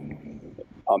like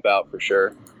pump out for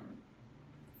sure.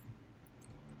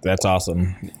 That's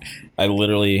awesome. I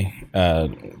literally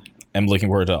am looking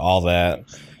forward to all that.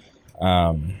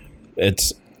 I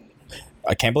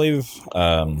can't believe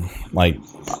well,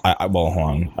 hold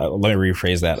on, let me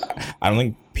rephrase that. I don't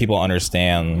think people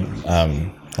understand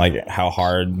like how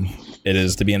hard it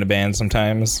is to be in a band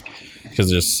sometimes, because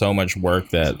there's so much work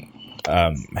that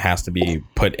has to be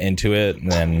put into it, and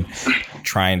then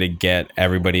trying to get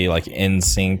everybody like in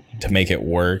sync to make it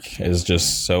work is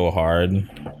just so hard.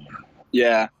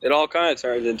 Yeah, it all kind of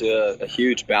turns into a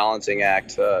huge balancing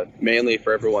act, mainly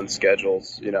for everyone's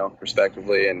schedules,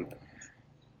 respectively, and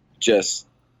just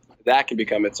that can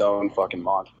become its own fucking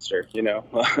monster,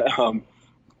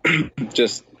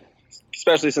 just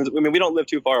especially since we don't live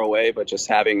too far away, but just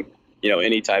having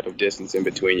any type of distance in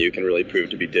between you can really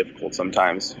prove to be difficult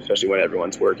sometimes, especially when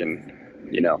everyone's working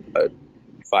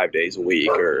 5 days a week,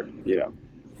 or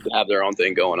have their own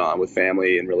thing going on with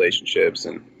family and relationships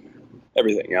and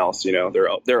everything else,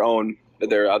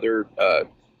 their other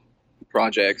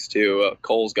projects too.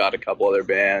 Cole's got a couple other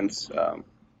bands.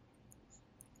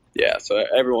 So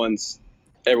everyone's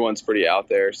pretty out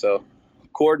there. So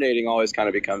coordinating always kind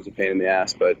of becomes a pain in the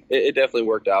ass, but it definitely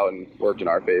worked out and worked in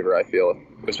our favor, I feel,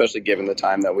 especially given the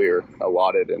time that we were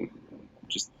allotted and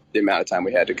just the amount of time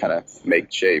we had to kind of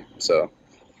make shape. So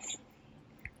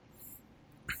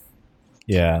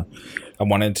yeah, I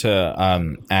wanted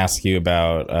to ask you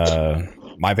about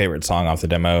my favorite song off the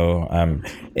demo,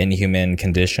 Inhuman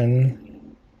Condition.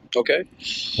 Okay.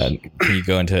 Can you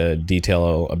go into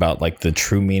detail about like the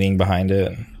true meaning behind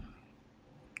it?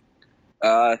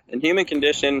 Inhuman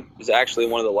Condition is actually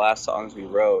one of the last songs we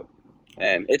wrote,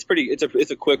 and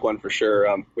it's a quick one for sure.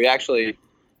 We actually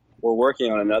were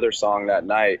working on another song that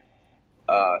night,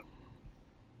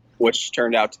 which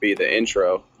turned out to be the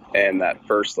intro and that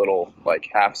first little like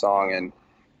half song,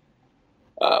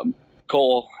 and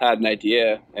Cole had an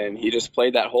idea and he just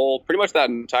played pretty much that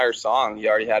entire song. He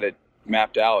already had it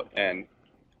mapped out, and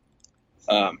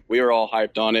we were all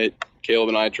hyped on it. Caleb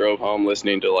and I drove home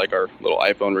listening to like our little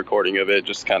iPhone recording of it,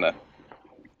 just kind of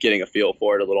getting a feel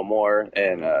for it a little more.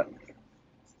 And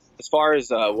as far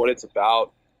as what it's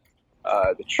about,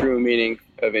 the true meaning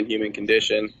of Inhuman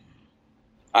Condition,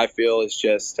 I feel is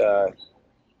just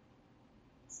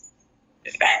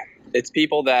it's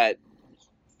people that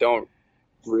don't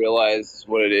realize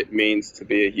what it means to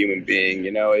be a human being.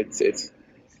 You know, it's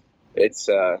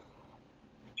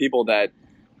people that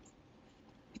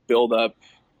build up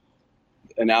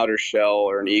an outer shell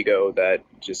or an ego that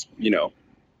just, you know,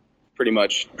 pretty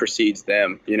much precedes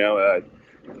them. You know,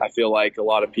 I feel like a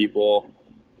lot of people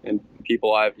and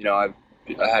people I've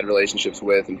had relationships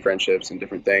with and friendships and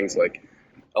different things, like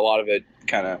a lot of it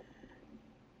kind of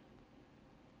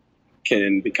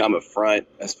can become a front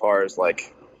as far as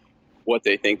like what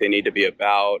they think they need to be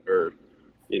about, or,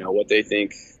 you know, what they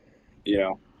think, you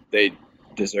know, they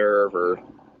deserve, or,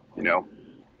 you know,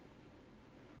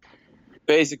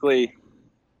 basically,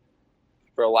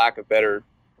 for a lack of better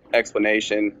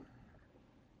explanation,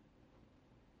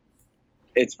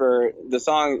 it's for the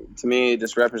song, to me,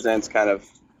 just represents kind of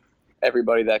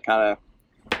everybody that kind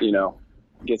of, you know,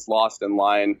 gets lost in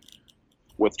line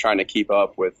with trying to keep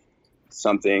up with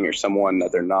something or someone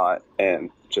that they're not, and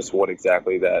just what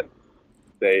exactly that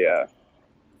they,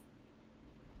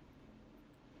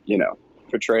 you know,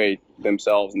 portray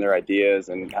themselves and their ideas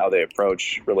and how they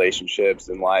approach relationships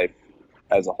and life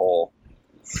as a whole.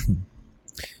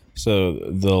 So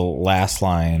the last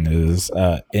line is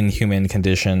inhuman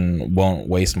condition won't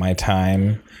waste my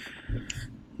time.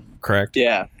 Correct?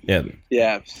 Yeah.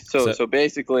 Yeah. So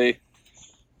basically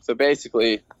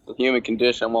the human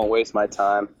condition won't waste my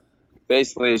time.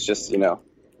 Basically, it's just, you know,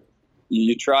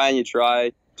 you try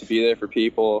to be there for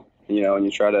people, you know, and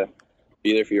you try to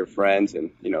be there for your friends,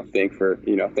 and, you know, think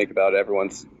about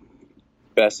everyone's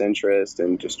best interest,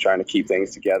 and just trying to keep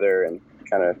things together and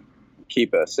kind of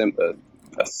keep a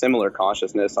similar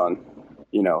consciousness on,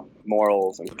 you know,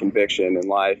 morals and conviction in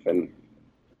life. And,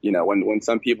 you know, when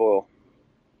some people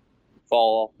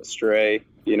fall astray,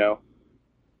 you know,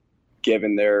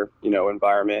 given their, you know,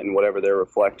 environment and whatever they're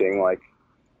reflecting, like,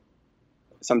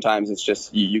 sometimes it's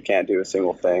just you can't do a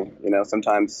single thing. You know,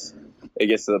 sometimes it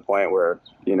gets to the point where,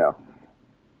 you know,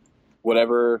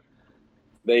 whatever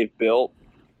they've built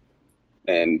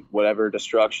and whatever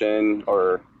destruction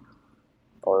or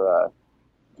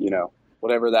you know,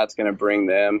 whatever that's going to bring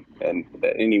them, and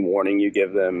any warning you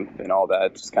give them and all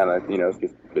that, just kind of, you know,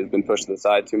 has been pushed to the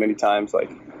side too many times. Like,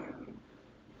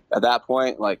 at that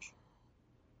point, like,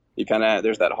 you kind of,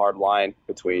 there's that hard line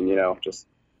between, you know, just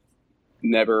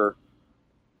never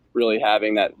really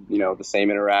having that, you know, the same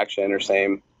interaction or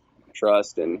same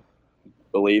trust and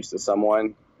beliefs as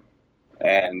someone,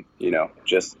 and, you know,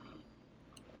 just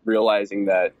realizing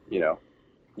that, you know,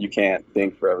 you can't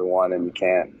think for everyone, and you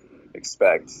can't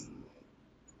expect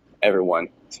everyone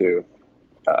to,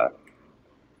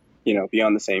 you know, be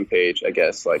on the same page, I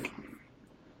guess. Like,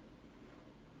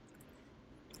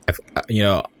 you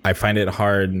know, I find it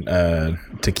hard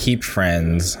to keep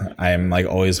friends. I'm like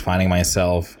always finding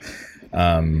myself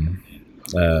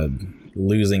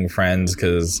losing friends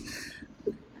because,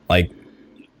 like,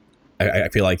 I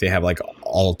feel like they have like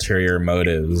ulterior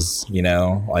motives, you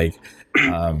know, like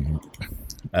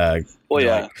well,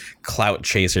 yeah, like clout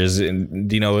chasers. And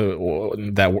do you know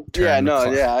that term? Yeah, no,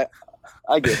 yeah,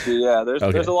 I get you. Yeah,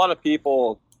 there's a lot of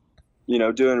people, you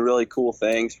know, doing really cool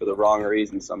things for the wrong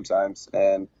reasons sometimes,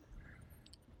 and,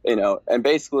 you know, and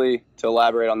basically, to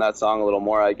elaborate on that song a little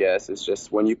more, I guess, it's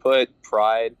just when you put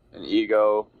pride and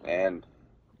ego and,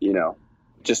 you know,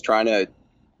 just when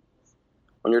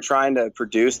you're trying to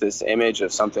produce this image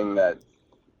of something that,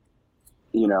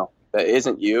 you know, that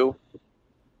isn't you,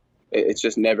 it's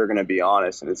just never going to be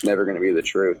honest, and it's never going to be the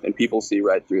truth, and people see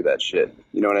right through that shit.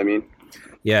 You know what I mean?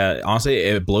 Yeah, honestly,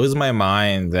 it blows my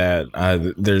mind that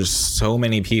there's so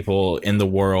many people in the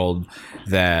world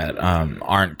that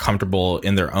aren't comfortable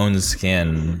in their own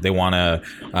skin. They want to,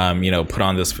 you know, put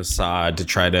on this facade to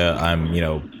try to, you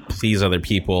know, please other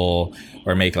people,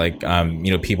 or make like,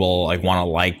 you know, people like want to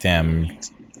like them.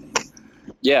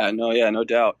 Yeah, no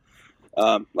doubt.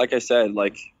 Like I said,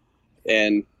 like,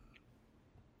 and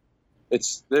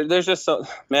there's just so,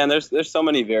 man, there's so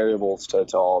many variables to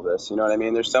all of this. You know what I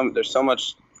mean? There's so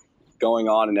much going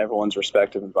on in everyone's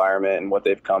respective environment and what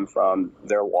they've come from,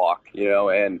 their walk, you know,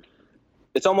 and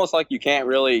it's almost like you can't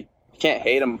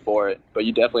hate them for it, but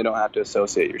you definitely don't have to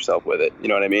associate yourself with it. You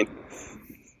know what I mean?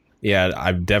 Yeah,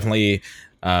 I've definitely,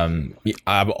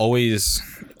 I've always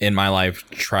in my life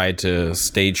tried to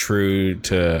stay true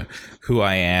to who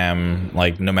I am,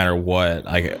 like, no matter what.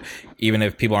 Like, even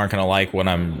if people aren't going to like what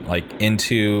I'm like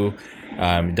into,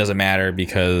 it doesn't matter,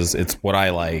 because it's what I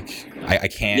like. I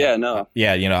can't. Yeah, no.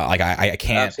 Yeah, you know, like I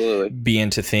can't Absolutely be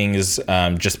into things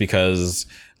just because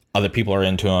other people are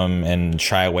into them, and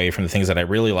shy away from the things that I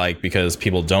really like because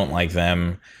people don't like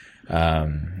them.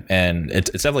 And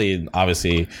it's definitely,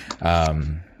 obviously,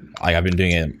 like, I've been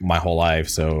doing it my whole life,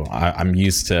 so I'm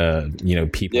used to, you know,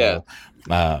 people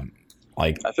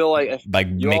Like I feel like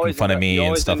you making always fun end of up, me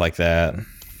and stuff like that.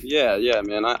 yeah,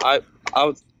 man. I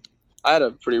had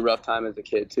a pretty rough time as a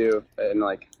kid too, and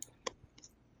like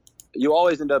you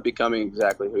always end up becoming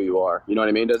exactly who you are. You know what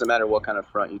I mean? It doesn't matter what kind of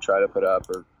front you try to put up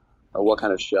or what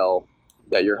kind of shell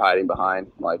that you're hiding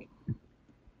behind. Like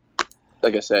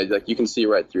I said, like you can see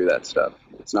right through that stuff.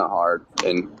 It's not hard,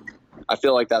 and I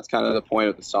feel like that's kind of the point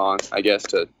of the song, I guess,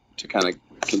 to kind of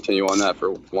continue on that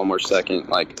for one more second.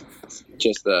 Like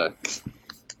just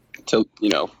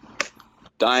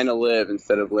dying to live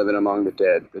instead of living among the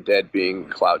dead being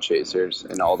clout chasers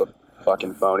and all the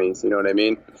fucking phonies. You know what I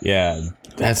mean? Yeah,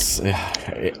 that's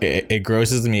it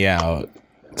grosses me out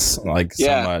like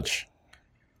so much.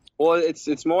 Well,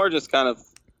 it's more just kind of,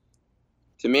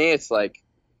 to me, it's like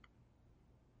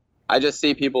I just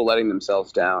see people letting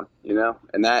themselves down, you know,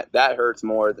 and that hurts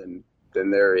more than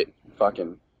their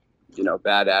fucking, you know,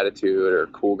 bad attitude or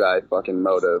cool guy fucking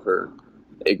motive or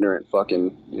ignorant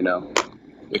fucking, you know,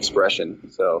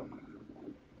 expression. So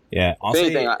yeah,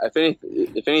 if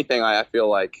anything, I feel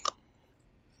like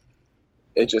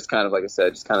it just kind of, like I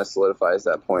said, just kind of solidifies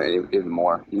that point even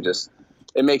more.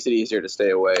 It makes it easier to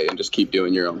stay away and just keep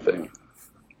doing your own thing.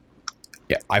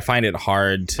 Yeah, I find it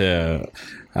hard to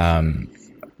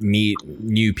meet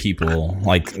new people.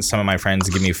 Like some of my friends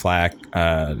give me flack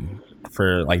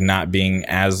for like not being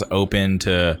as open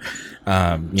to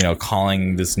you know,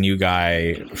 calling this new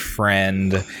guy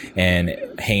friend and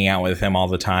hanging out with him all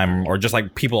the time, or just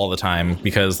like people all the time,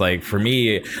 because like for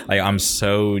me, like I'm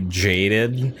so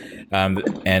jaded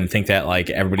and think that like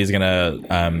everybody's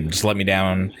gonna just let me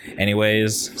down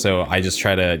anyways, so I just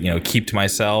try to, you know, keep to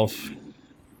myself.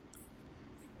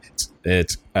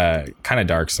 It's kind of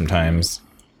dark sometimes.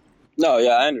 No,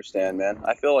 yeah, I understand, man.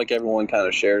 I feel like everyone kind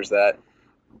of shares that.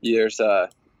 There's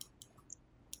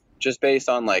just based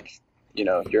on like, you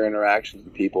know, your interactions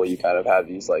with people, you kind of have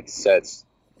these like sets.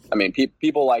 I mean,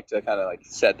 people like to kind of like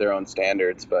set their own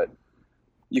standards, but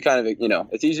you kind of, you know,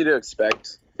 it's easy to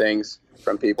expect things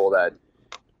from people that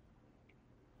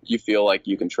you feel like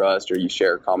you can trust or you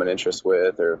share common interests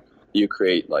with or you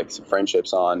create like some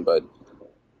friendships on, but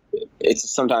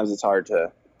sometimes it's hard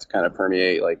to kind of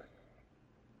permeate like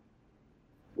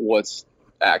what's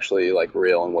actually like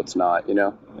real and what's not, you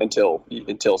know,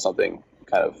 until something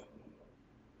kind of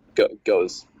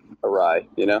goes awry,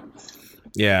 you know?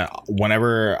 Yeah.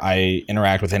 Whenever I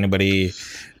interact with anybody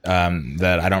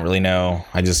that I don't really know,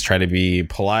 I just try to be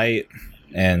polite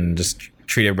and just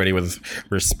treat everybody with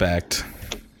respect.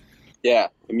 Yeah.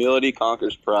 Humility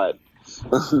conquers pride.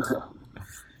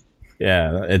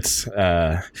 Yeah. It's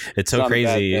so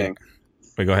crazy.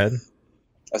 Wait, go ahead.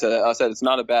 I said it's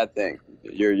not a bad thing.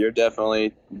 You're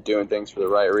definitely doing things for the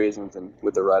right reasons and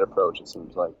with the right approach, it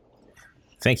seems like.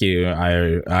 Thank you.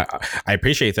 I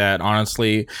appreciate that.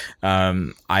 Honestly,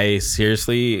 I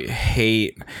seriously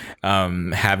hate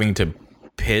having to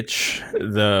pitch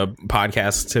the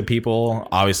podcast to people.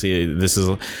 Obviously, this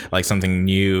is like something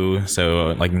new,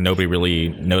 so like nobody really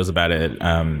knows about it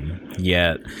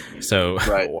yet. So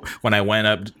right. When I went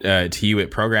up to you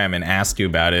at program and asked you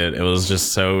about it, it was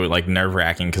just so like nerve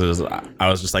wracking because I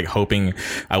was just like hoping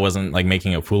I wasn't like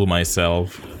making a fool of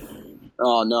myself.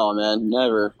 Oh no, man,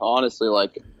 never. Honestly,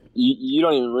 like you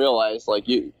don't even realize like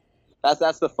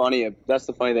that's the funny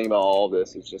thing about all of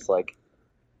this. It's just like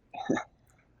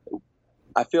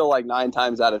I feel like 9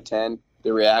 times out of 10,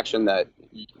 the reaction that,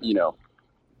 you know,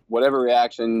 whatever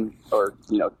reaction or,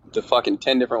 you know, the fucking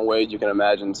 10 different ways you can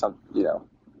imagine some, you know,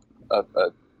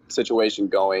 a situation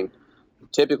going,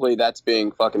 typically that's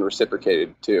being fucking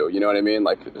reciprocated too. You know what I mean?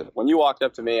 Like when you walked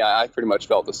up to me, I pretty much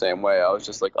felt the same way. I was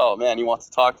just like, oh man, he wants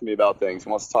to talk to me about things. He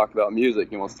wants to talk about music.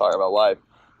 He wants to talk about life,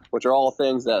 which are all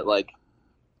things that like,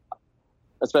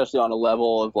 especially on a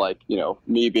level of like, you know,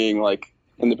 me being like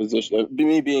in the position of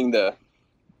me being the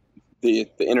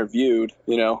interviewed,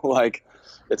 you know, like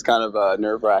it's kind of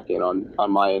nerve wracking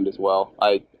on my end as well.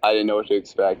 I didn't know what to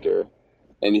expect or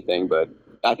anything, but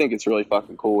I think it's really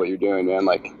fucking cool what you're doing, man.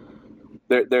 Like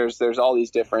there's all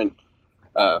these different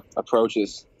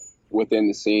approaches within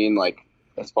the scene, like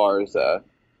as far as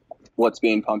what's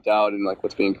being pumped out and like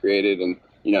what's being created. And,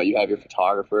 you know, you have your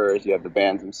photographers, you have the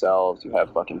bands themselves, you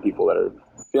have fucking people that are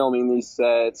filming these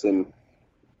sets, and,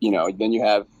 you know, then you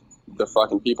have the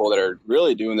fucking people that are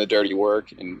really doing the dirty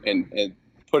work and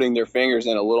putting their fingers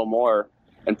in a little more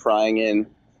and prying in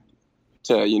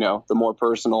to, you know, the more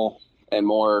personal and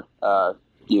more,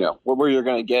 you know, where you're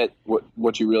going to get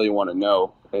what you really want to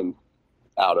know and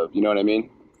out of, you know what I mean?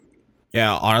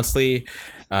 Yeah, honestly,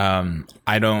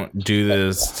 I don't do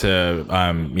this to,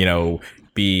 you know,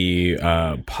 be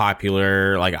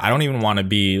popular. Like, I don't even want to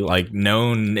be like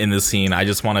known in the scene. I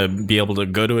just want to be able to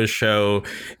go to a show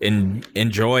and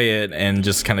enjoy it and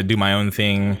just kind of do my own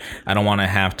thing. I don't want to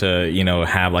have to, you know,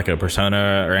 have like a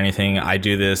persona or anything. I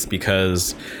do this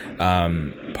because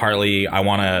partly I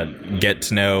want to get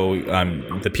to know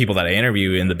the people that I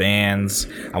interview in the bands.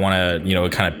 I want to, you know,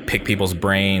 kind of pick people's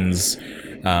brains.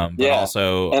 But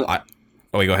also,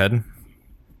 wait, go ahead.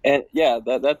 And yeah,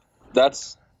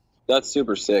 that's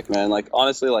super sick, man. Like,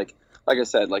 honestly, like I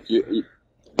said, like you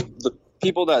the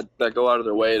people that go out of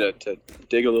their way to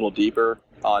dig a little deeper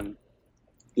on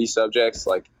these subjects,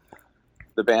 like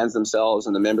the bands themselves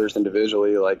and the members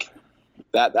individually, like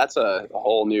that's a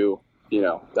whole new, you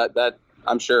know, that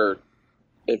I'm sure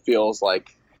it feels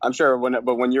like, I'm sure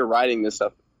when you're writing this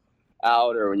stuff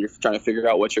out, or when you're trying to figure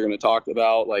out what you're going to talk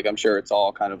about, like, I'm sure it's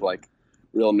all kind of like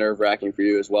real nerve-wracking for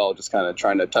you as well, just kind of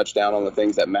trying to touch down on the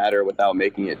things that matter without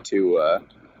making it too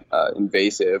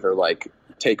invasive or like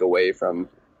take away from,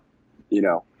 you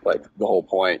know, like the whole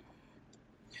point.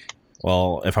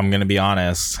 Well, if I'm going to be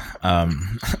honest,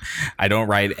 I don't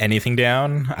write anything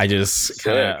down. I just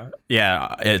kind of,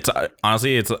 it's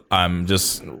honestly, it's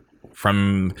just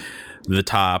from the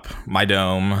top, my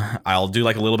dome. I'll do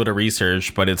like a little bit of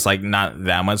research, but it's like not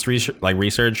that much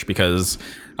research because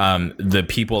the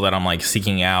people that I'm like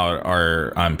seeking out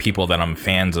are people that I'm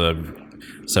fans of.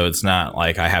 So it's not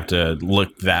like I have to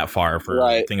look that far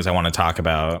for things I want to talk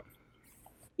about.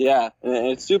 Yeah, and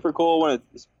it's super cool when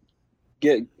it's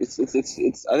I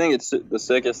think it's the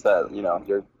sickest that, you know,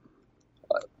 you're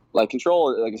like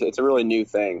Control, like I said, it's a really new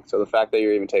thing. So the fact that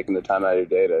you're even taking the time out of your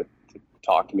day to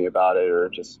talk to me about it, or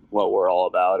just what we're all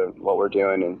about and what we're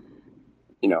doing and,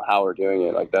 you know, how we're doing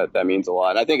it, like that means a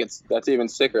lot. And I think that's even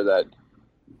sicker that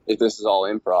if this is all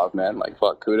improv, man, like,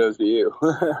 fuck, kudos to you.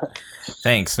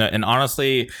 Thanks. And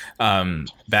honestly,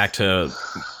 back to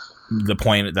the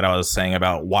point that I was saying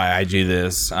about why I do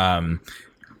this,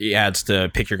 it's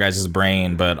to pick your guys'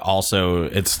 brain, but also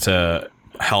it's to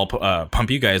help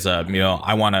pump you guys up. You know,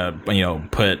 I want to, you know,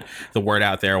 put the word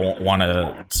out there. Want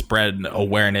to spread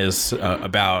awareness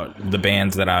about the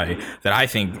bands that I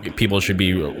think people should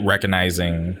be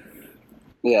recognizing.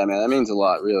 Yeah, man, that means a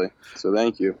lot, really. So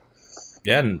thank you.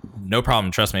 Yeah, no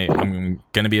problem. Trust me, I'm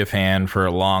gonna be a fan for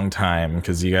a long time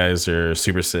because you guys are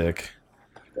super sick.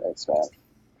 Thanks, man.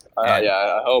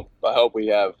 I hope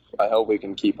we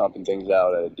can keep pumping things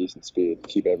out at a decent speed,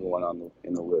 keep everyone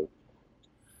in the loop.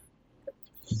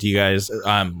 Do you guys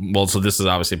well, so this is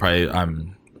obviously probably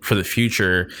for the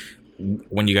future,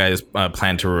 when you guys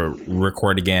plan to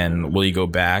record again, will you go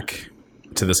back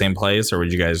to the same place, or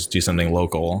would you guys do something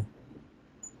local?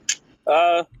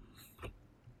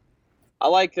 I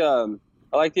like the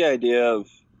idea of,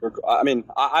 I mean,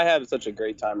 I had such a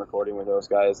great time recording with those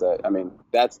guys that, I mean,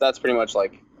 that's pretty much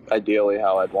like ideally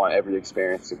how I'd want every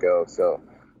experience to go. So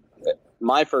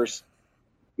my first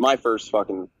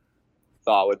fucking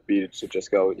thought would be to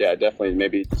just go, yeah, definitely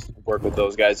maybe work with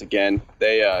those guys again.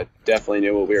 They definitely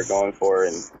knew what we were going for,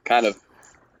 and kind of,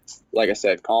 like I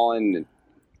said, Colin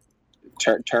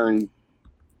turn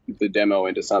the demo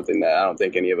into something that I don't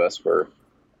think any of us were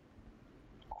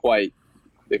quite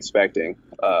expecting.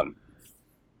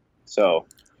 So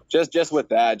just with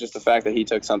that, just the fact that he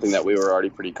took something that we were already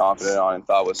pretty confident on and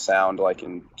thought was sound, like,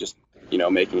 and just, you know,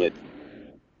 making it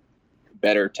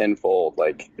better tenfold,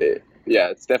 like,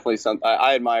 it's definitely something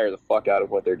I admire the fuck out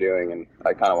of what they're doing, and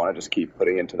I kind of want to just keep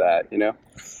putting into that, you know?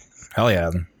 Hell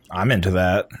yeah, I'm into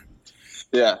that.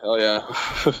 Yeah, hell yeah.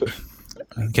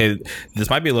 Okay, this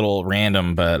might be a little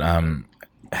random, but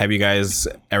have you guys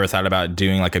ever thought about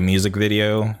doing like a music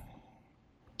video?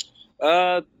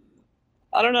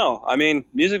 I don't know. I mean,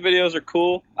 music videos are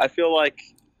cool. I feel like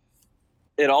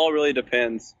it all really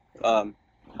depends on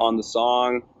the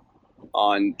song,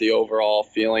 on the overall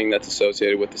feeling that's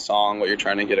associated with the song, what you're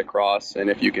trying to get across, and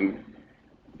if you can,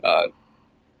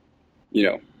 you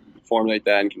know, formulate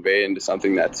that and convey it into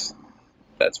something that's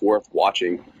worth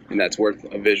watching and that's worth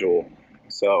a visual.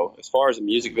 So as far as a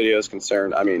music video is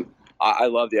concerned, I mean, I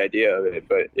love the idea of it,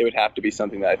 but it would have to be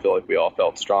something that I feel like we all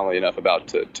felt strongly enough about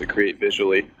to create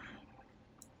visually.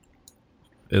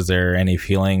 Is there any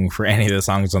feeling for any of the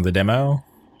songs on the demo?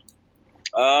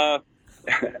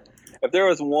 If there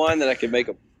was one that I could make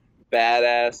a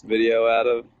badass video out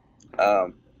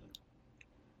of,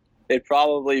 it'd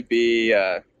probably be,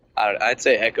 I'd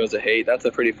say Echoes of Hate. That's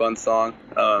a pretty fun song.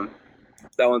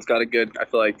 That one's got a good, I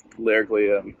feel like lyrically,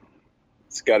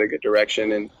 it's got a good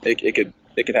direction, and it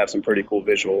could have some pretty cool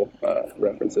visual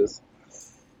references.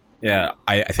 Yeah,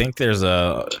 I think there's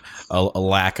a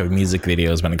lack of music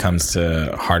videos when it comes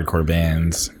to hardcore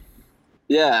bands.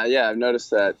 Yeah, I've noticed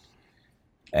that.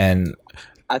 And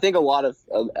I think a lot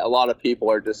of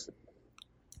people are just,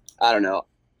 I don't know.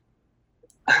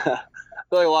 I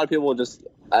feel like a lot of people just,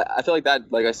 I feel like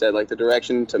that, like I said, like the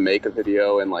direction to make a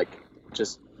video and like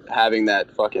just having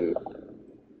that fucking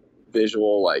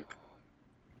visual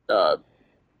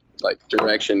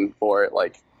direction for it,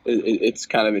 like it's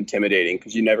kind of intimidating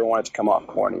because you never want it to come off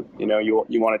corny. You know, you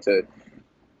want it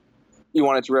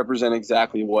to represent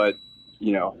exactly what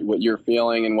what you're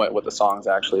feeling and what the song's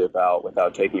actually about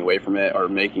without taking away from it or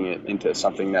making it into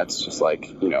something that's just like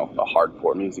a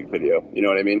hardcore music video. You know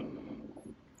what I mean?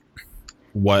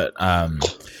 What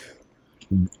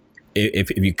if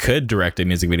you could direct a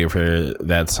music video for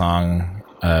that song,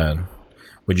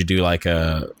 would you do like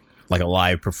a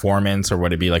live performance, or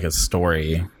would it be like a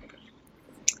story,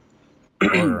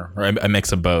 or a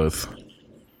mix of both?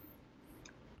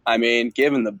 I mean,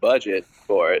 given the budget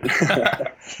for it,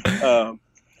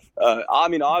 I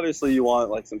mean, obviously you want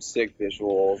like some sick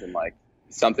visuals and like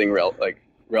something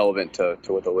relevant to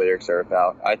what the lyrics are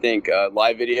about. I think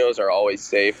live videos are always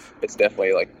safe. It's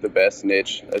definitely like the best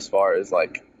niche as far as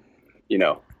like,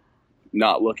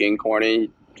 not looking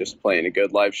corny, just playing a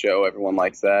good live show. Everyone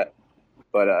likes that.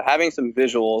 But having some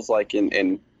visuals like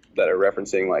in that are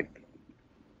referencing like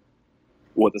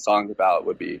what the song's about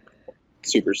would be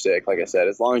super sick. Like I said,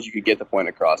 as long as you could get the point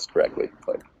across correctly,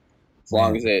 like as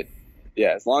long as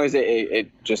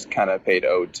it just kind of paid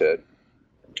ode to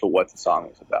what the song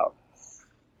was about.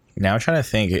 Now I'm trying to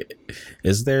think,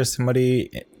 is there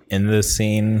somebody in the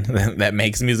scene that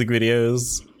makes music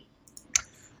videos?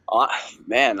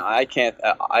 Man, I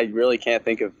really can't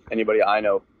think of anybody I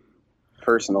know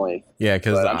personally. Yeah,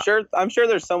 because I'm sure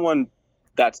there's someone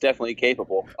that's definitely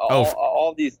capable.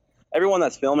 Everyone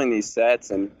that's filming these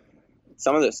sets and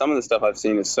some of the stuff I've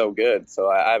seen is so good. So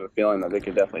I have a feeling that they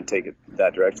could definitely take it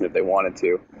that direction if they wanted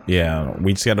to. Yeah,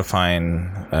 we just got to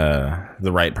find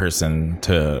the right person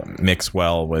to mix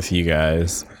well with you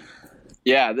guys.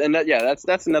 Yeah,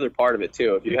 that's another part of it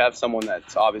too. If you have someone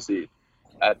that's obviously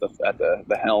at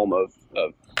the helm of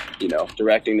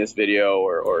directing this video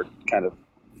or kind of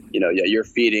you're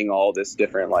feeding all this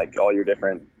different, like all your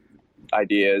different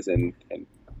ideas and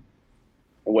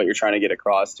what you're trying to get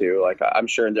across to, like I'm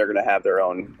sure they're going to have their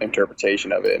own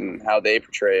interpretation of it, and how they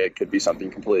portray it could be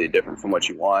something completely different from what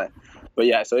you want. But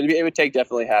yeah, so it would take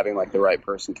definitely having like the right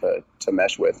person to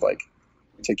mesh with, like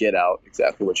to get out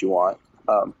exactly what you want.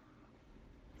 But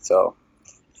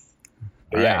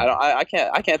yeah, right.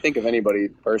 I can't think of anybody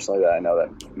personally that I know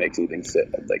that makes anything sick.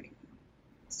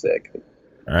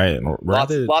 All right,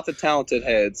 lots of talented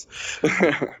heads.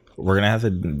 We're gonna have to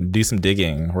do some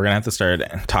digging. We're gonna have to start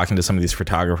talking to some of these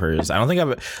photographers. I don't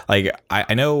think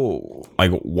I know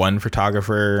like one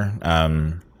photographer,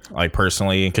 like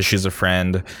personally, because she's a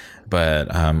friend,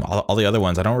 but all the other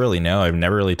ones I don't really know. I've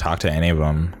never really talked to any of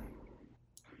them.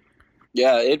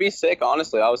 Yeah, it'd be sick.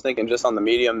 Honestly, I was thinking just on the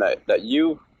medium that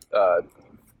you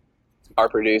are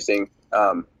producing,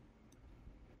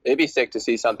 it'd be sick to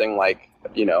see something like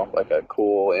like a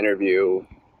cool interview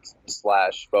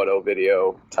 / photo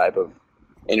video type of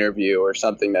interview, or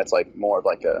something that's like more of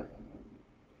like a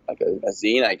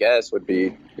zine, I guess, would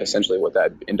be essentially what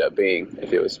that end up being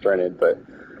if it was printed. But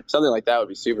something like that would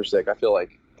be super sick. I feel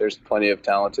like there's plenty of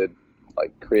talented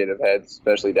like creative heads,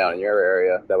 especially down in your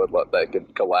area, that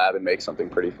could collab and make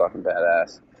something pretty fucking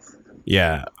badass.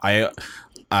 Yeah,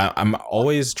 I'm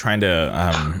always trying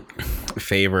to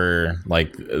favor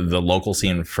like the local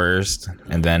scene first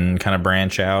and then kind of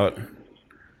branch out.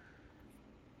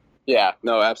 Yeah,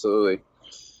 no, absolutely.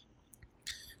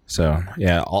 So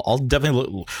yeah, I'll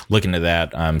definitely look into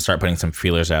that. Start putting some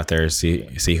feelers out there.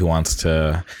 See who wants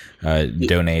to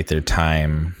donate their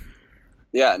time.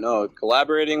 Yeah, no,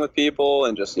 collaborating with people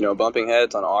and just bumping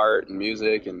heads on art and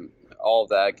music and all of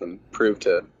that can prove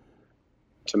to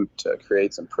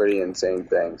create some pretty insane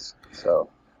things. So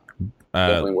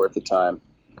definitely worth the time.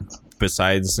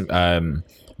 Besides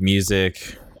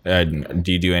music,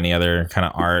 do you do any other kind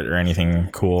of art or anything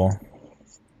cool?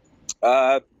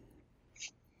 I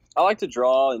like to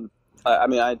draw, and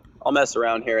I'll mess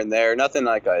around here and there. Nothing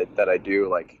like that I do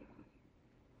like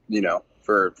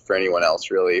for anyone else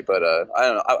really. But I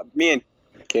don't know. Me and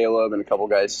Caleb and a couple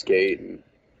guys skate, and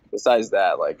besides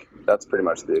that, like that's pretty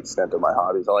much the extent of my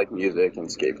hobbies. I like music and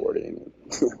skateboarding.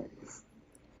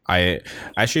 I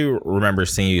actually remember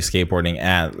seeing you skateboarding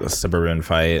at the Suburban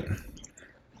Fight.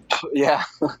 Yeah,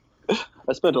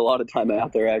 I spent a lot of time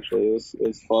out there. Actually, it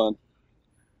was fun.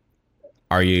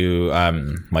 Are you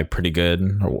like pretty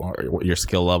good, or your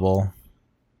skill level?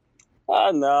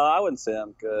 No, I wouldn't say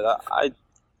I'm good.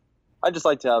 I just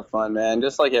like to have fun, man.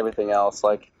 Just like everything else,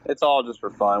 like it's all just for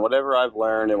fun. Whatever I've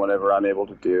learned and whatever I'm able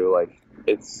to do, like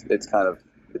it's kind of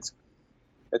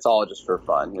it's all just for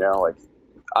fun, you know. Like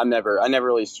I never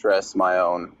really stress my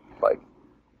own like,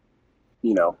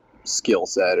 you know, skill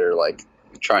set or like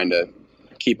trying to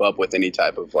keep up with any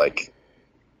type of like,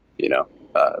 you know,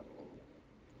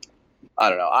 I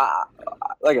don't know.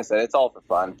 Like I said, it's all for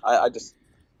fun. I just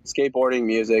skateboarding,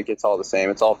 music, it's all the same.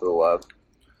 It's all for the love.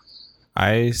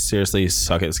 I seriously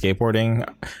suck at skateboarding.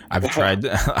 I've tried.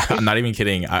 I'm not even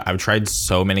kidding. I've tried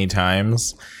so many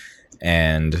times,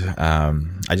 and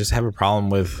I just have a problem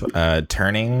with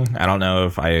turning. I don't know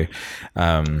if like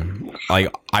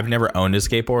I've never owned a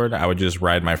skateboard. I would just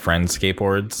ride my friends'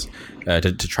 skateboards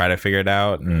to try to figure it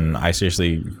out, and I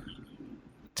seriously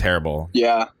terrible.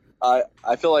 Yeah,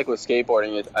 I feel like with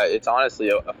skateboarding, it's honestly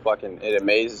a fucking. It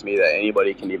amazes me that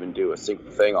anybody can even do a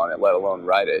single thing on it, let alone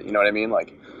ride it. You know what I mean?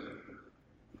 Like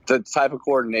the type of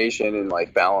coordination and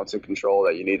like balance and control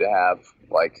that you need to have,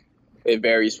 like it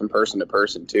varies from person to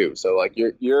person too. So like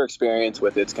your experience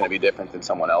with it's going to be different than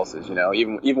someone else's. You know,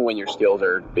 even when your skills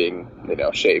are being, you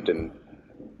know, shaped and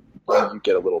you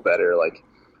get a little better. Like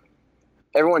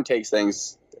everyone takes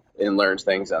things and learns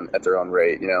things at their own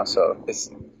rate. You know, so it's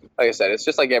like I said, it's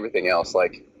just like everything else.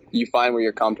 Like you find where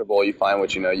you're comfortable, you find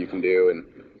what you know you can do, and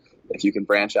if you can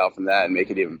branch out from that and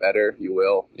make it even better, you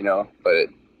will. You know, but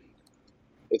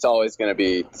it's always going to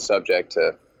be subject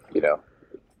to, you know,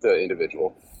 the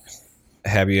individual.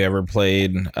 Have you ever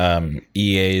played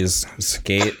EA's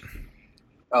Skate?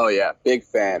 Oh yeah, big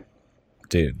fan,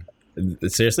 dude.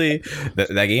 Seriously,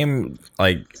 that game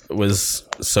like was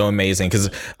so amazing because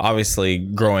obviously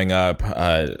growing up,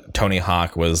 Tony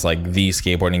Hawk was like the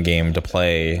skateboarding game to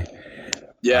play.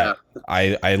 Yeah,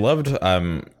 I loved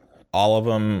all of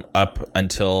them up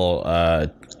until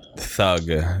Thug,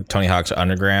 Tony Hawk's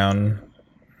Underground.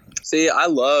 See, I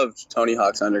loved Tony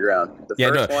Hawk's Underground. The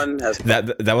first one has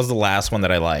that was the last one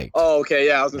that I liked. Oh, okay,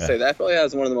 yeah, I was gonna say that probably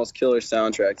has one of the most killer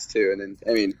soundtracks too. And then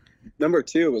I mean, number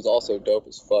 2 was also dope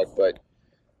as fuck. But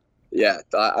yeah,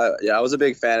 I was a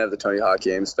big fan of the Tony Hawk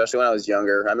games, especially when I was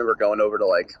younger. I remember going over to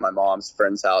like my mom's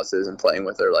friends' houses and playing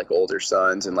with their like older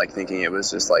sons and like thinking it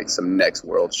was just like some next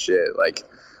world shit. Like,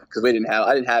 because I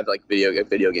didn't have like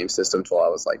video game system till I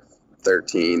was like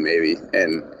 13 maybe,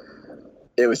 and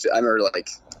it was. I remember like.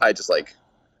 I just like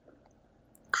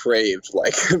craved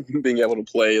like being able to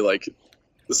play like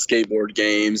the skateboard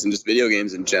games and just video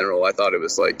games in general. I thought it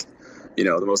was like, you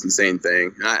know, the most insane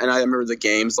thing. And I remember the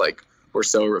games like were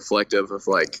so reflective of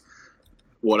like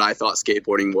what I thought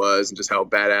skateboarding was and just how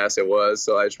badass it was.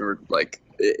 So I just remember like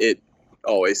it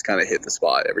always kind of hit the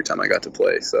spot every time I got to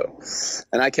play. So,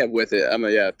 and I kept with it. I'm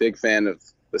a big fan of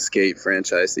the Skate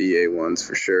franchise, the EA ones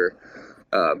for sure.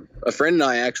 A friend and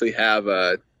I actually have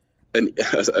an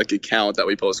account that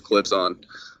we post clips on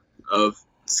of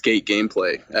Skate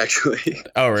gameplay actually.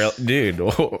 Oh real dude.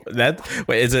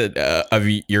 Is it of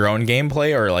your own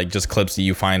gameplay or like just clips that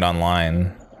you find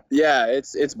online? Yeah,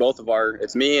 it's both of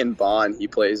it's me and Vaughn. He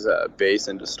plays bass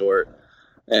and distort,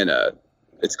 and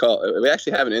it's called, we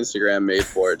actually have an Instagram made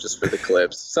for it just for the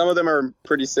clips. Some of them are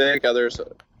pretty sick, others,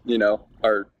 you know,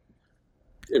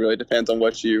 it really depends on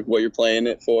what you're playing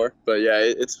it for. But yeah,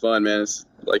 it's fun, man. It's,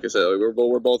 like I said,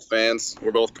 we're both fans.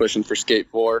 We're both pushing for Skate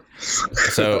 4.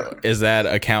 So is that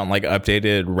account like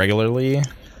updated regularly?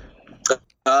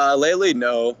 Lately,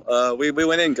 no. We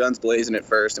went in guns blazing at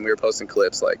first, and we were posting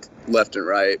clips like left and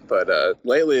right. But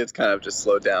lately, it's kind of just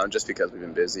slowed down just because we've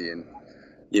been busy, and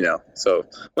you know. So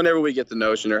whenever we get the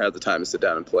notion or have the time to sit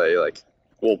down and play, like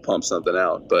we'll pump something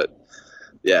out. But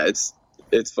yeah, it's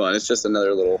fun. It's just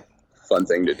another little fun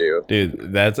thing to do,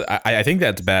 dude. I think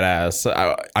that's badass.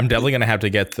 I'm definitely gonna have to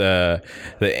get the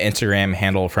Instagram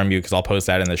handle from you because I'll post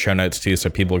that in the show notes too, so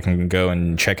people can go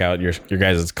and check out your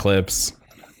guys' clips.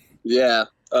 Yeah,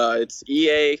 it's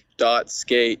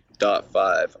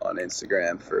ea.skate.5 on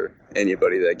Instagram for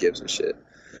anybody that gives a shit.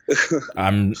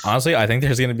 Honestly, I think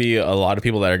there's going to be a lot of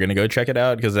people that are going to go check it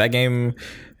out because that game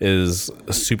is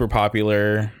super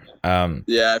popular.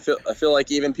 Yeah, I feel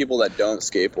like even people that don't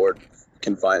skateboard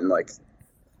can find like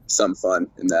some fun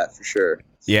in that for sure.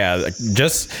 Yeah,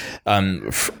 just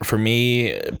for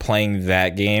me playing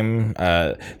that game,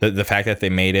 the fact that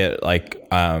they made it like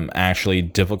actually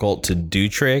difficult to do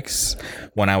tricks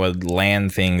when I would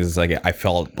land things, like I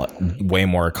felt like way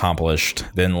more accomplished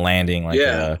than landing like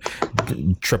a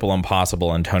triple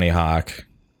impossible in Tony Hawk.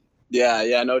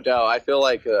 Yeah, no doubt. I feel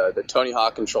like the Tony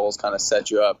Hawk controls kind of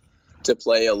set you up to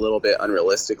play a little bit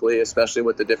unrealistically, especially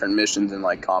with the different missions and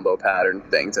like combo pattern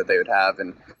things that they would have,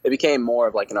 and it became more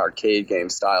of like an arcade game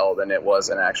style than it was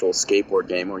an actual skateboard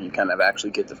game where you kind of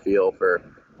actually get the feel for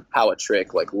how a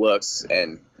trick like looks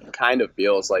and kind of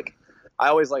feels. Like I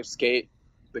always liked Skate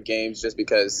the games just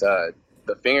because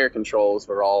the finger controls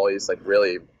were always like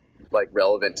really like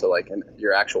relevant to like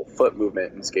your actual foot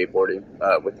movement in skateboarding,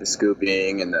 with the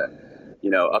scooping and the, you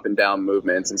know, up and down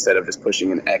movements instead of just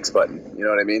pushing an X button. You know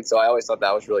what I mean? So I always thought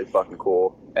that was really fucking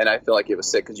cool. And I feel like it was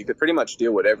sick because you could pretty much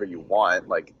do whatever you want.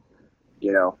 Like,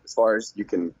 you know, as far as you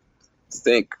can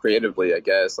think creatively, I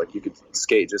guess, like you could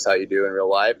skate just how you do in real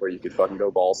life, or you could fucking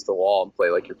go balls to the wall and play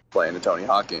like you're playing a Tony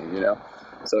Hawk game, you know?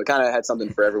 So it kind of had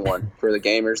something for everyone, for the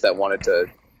gamers that wanted to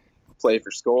play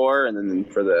for score, and then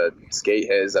for the skate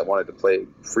heads that wanted to play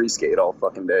free skate all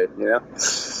fucking day, you know?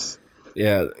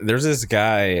 Yeah, there's this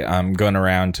guy going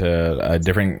around to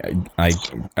different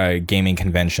gaming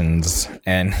conventions,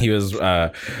 and he was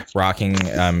rocking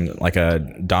like a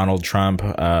Donald Trump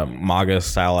MAGA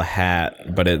style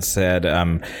hat, but it said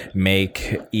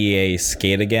 "Make EA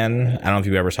Skate Again." I don't know if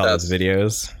you ever saw those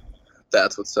videos.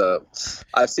 That's what's up.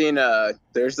 I've seen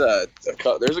there's a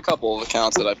couple of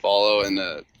accounts that I follow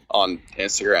and on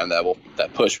Instagram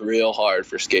that push real hard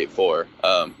for Skate 4.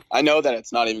 I know that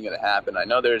it's not even going to happen. I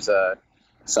know there's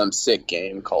some sick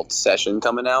game called Session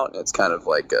coming out. It's kind of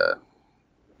like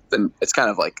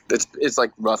it's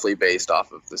like roughly based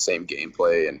off of the same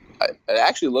gameplay, and it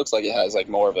actually looks like it has like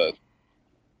more of a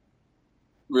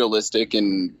realistic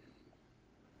and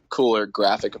cooler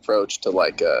graphic approach to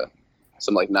like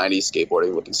some like 90s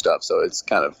skateboarding looking stuff. So it's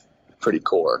kind of pretty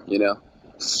core, you know?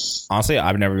 Honestly,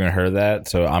 I've never even heard of that,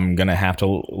 so I'm gonna have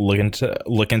to look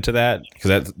into that, because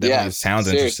that really sounds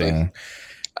seriously interesting.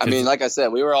 I mean, like I said,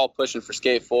 we were all pushing for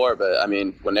Skate 4, but I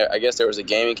mean, I guess there was a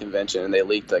gaming convention and they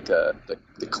leaked like the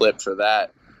clip for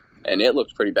that, and it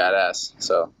looked pretty badass.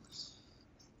 So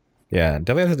yeah,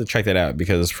 definitely have to check that out,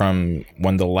 because from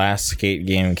when the last skate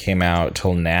game came out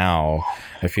till now,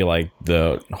 I feel like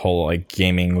the whole like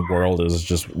gaming world is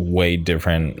just way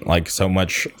different. Like so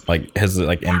much like has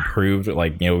like improved,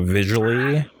 like, you know,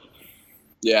 visually.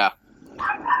 Yeah.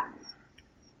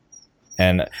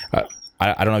 And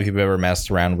I don't know if you've ever messed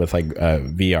around with like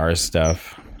VR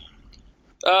stuff.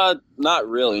 Not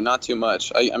really, not too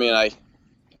much. I mean, I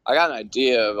got an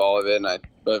idea of all of it,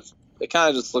 but it kind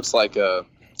of just looks like I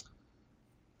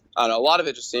don't know. A lot of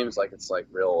it just seems like it's like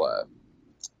real.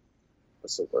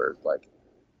 What's the word? Like,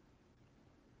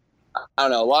 I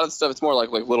don't know. A lot of the stuff, it's more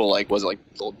like little like was it like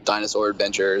little dinosaur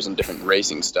adventures and different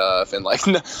racing stuff, and like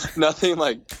nothing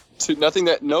like.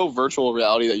 No virtual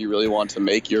reality that you really want to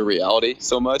make your reality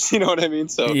so much, you know what I mean?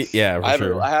 So yeah, I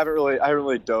haven't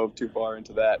really dove too far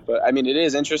into that, but I mean, it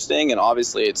is interesting, and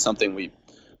obviously it's something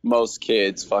most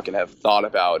kids fucking have thought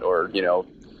about, or, you know,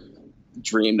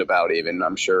 dreamed about even,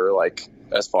 I'm sure, like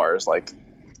as far as like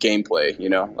gameplay, you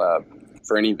know,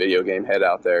 for any video game head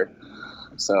out there.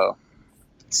 So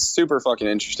it's super fucking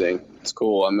interesting. It's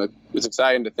cool. It's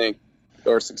exciting to think,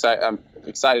 I'm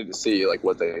excited to see like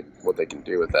what they can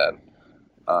do with that.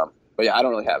 But yeah, I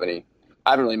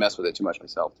haven't really messed with it too much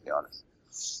myself, to be honest.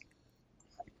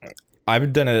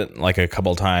 I've done it like a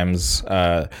couple times.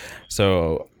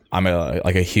 So I'm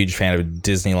a huge fan of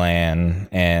Disneyland,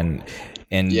 and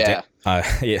yeah.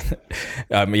 You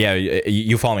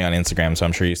follow me on Instagram, so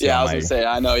I'm sure you see. Yeah, I was gonna say,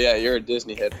 I know. Yeah, you're a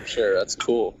Disney head for sure. That's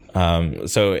cool.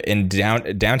 So in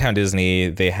downtown Disney,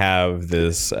 they have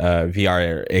this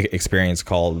VR experience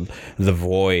called The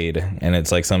Void, and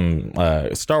it's like some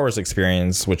Star Wars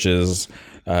experience, which is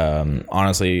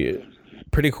honestly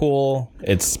pretty cool.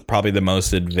 It's probably the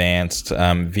most advanced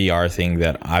VR thing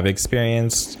that I've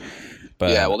experienced. But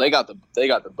yeah, well, they got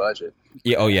the budget.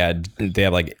 Yeah, oh yeah, they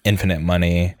have like infinite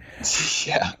money.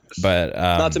 Yeah, but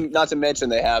not to mention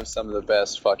they have some of the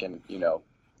best fucking, you know,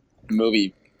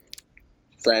 movie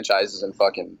franchises, and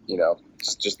fucking, you know,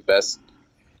 just the best,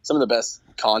 some of the best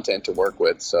content to work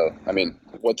with. So I mean,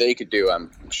 what they could do, I'm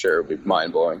sure, would be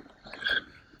mind blowing.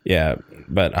 Yeah,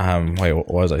 but wait, what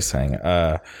was I saying?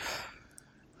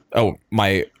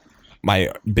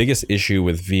 My biggest issue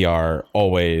with VR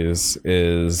always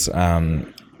is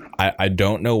I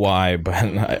don't know why, but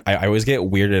I always get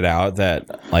weirded out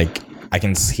that like I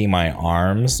can see my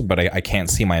arms, but I can't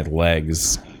see my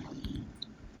legs.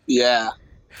 Yeah.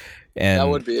 And that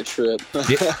would be a trip.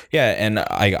 yeah, and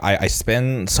I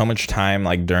spend so much time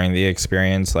like during the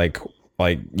experience like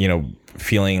you know,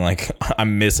 feeling like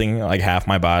I'm missing like half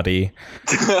my body.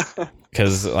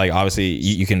 Because like obviously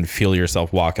you can feel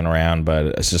yourself walking around, but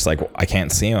it's just like I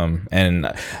can't see them.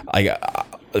 And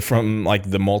from like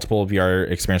the multiple VR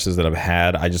experiences that I've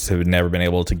had, I just have never been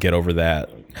able to get over that.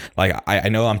 Like I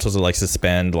know I'm supposed to like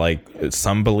suspend like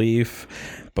some belief,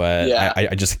 but yeah.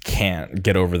 I just can't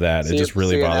get over that. It just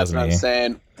really bothers me. I'm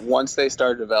saying, once they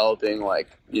start developing like,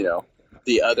 you know,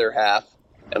 the other half,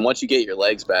 and once you get your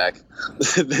legs back,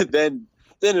 then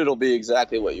then it'll be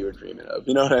exactly what you were dreaming of.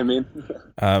 You know what I mean?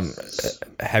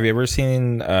 Have you ever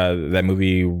seen that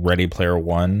movie Ready Player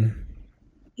One?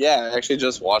 Yeah, I actually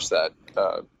just watched that.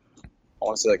 I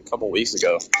want to say like a couple weeks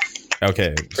ago.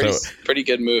 Okay, pretty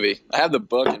good movie. I have the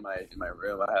book in my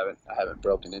room. I haven't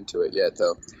broken into it yet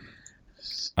though.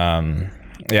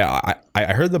 Yeah,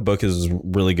 I heard the book is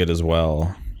really good as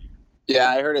well. Yeah,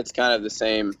 I heard it's kind of the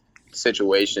same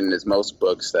situation as most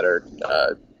books that are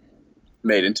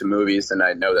made into movies, and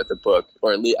I know that the book,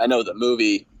 or at least I know the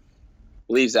movie,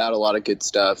 leaves out a lot of good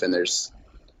stuff, and there's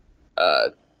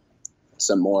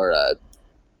some more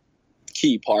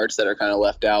key parts that are kind of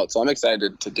left out. So I'm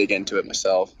excited to dig into it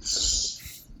myself.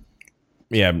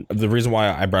 Yeah, the reason why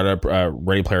I brought up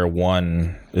Ready Player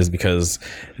One is because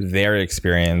their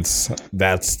experience,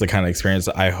 that's the kind of experience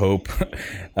I hope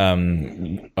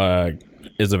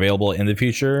is available in the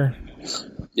future.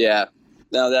 Yeah.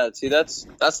 No, that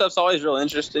stuff's always real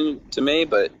interesting to me,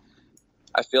 but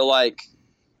I feel like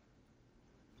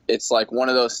it's like one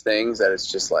of those things that it's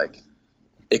just like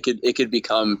it could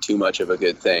become too much of a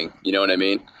good thing. You know what I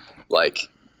mean? Like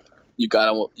you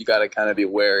gotta kind of be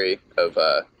wary of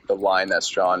the line that's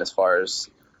drawn as far as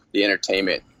the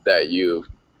entertainment that you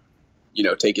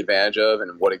take advantage of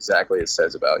and what exactly it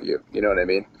says about you. You know what I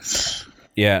mean?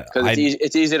 Yeah, because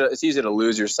it's easy to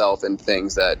lose yourself in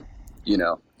things that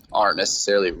aren't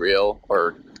necessarily real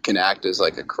or can act as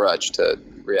like a crutch to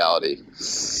reality.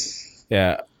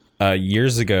 Yeah.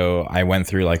 Years ago, I went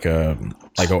through like a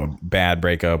bad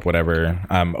breakup, whatever.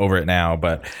 I'm over it now,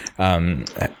 but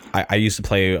I used to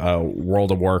play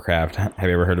World of Warcraft. Have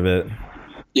you ever heard of it?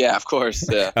 Yeah, of course.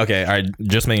 Yeah. Okay. All right.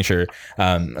 Just making sure.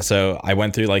 So I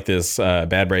went through like this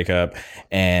bad breakup,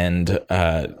 and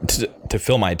to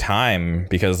fill my time,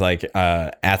 because like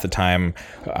at the time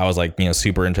I was like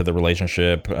super into the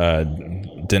relationship.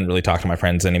 Didn't really talk to my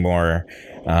friends anymore.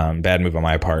 Bad move on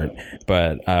my part.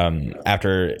 But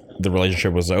after the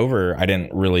relationship was over, I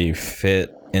didn't really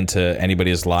fit into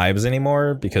anybody's lives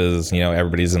anymore, because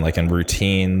everybody's in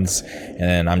routines,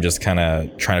 and I'm just kind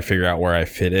of trying to figure out where I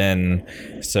fit in.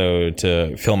 So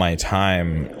to fill my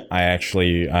time, I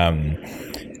actually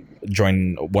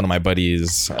joined one of my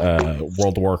buddies'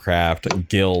 World of Warcraft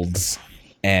guilds,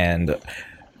 and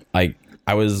I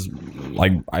was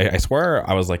like, I swear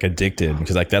I was like addicted,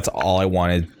 because like that's all I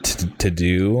wanted to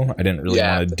do. I didn't really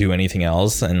want to do anything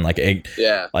else, and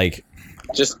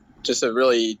just a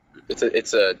really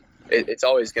it's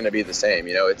always going to be the same.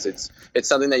 It's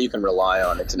something that you can rely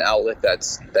on. It's an outlet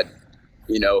that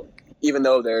even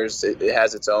though it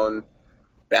has its own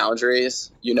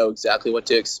boundaries, exactly what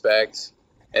to expect,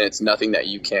 and it's nothing that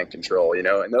you can't control.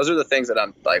 And those are the things that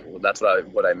I'm like, well, that's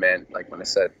what I meant. Like when I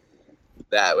said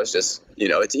that was just,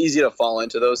 it's easy to fall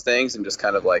into those things and just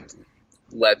kind of like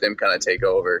let them kind of take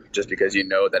over, just because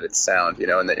that it's sound,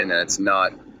 and that it's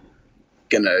not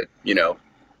gonna,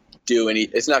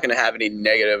 it's not gonna have any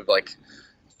negative like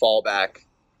fallback,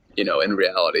 in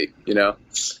reality,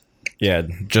 Yeah,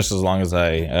 just as long as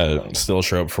I still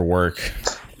show up for work.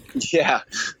 Yeah,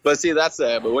 but see,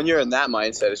 but when you're in that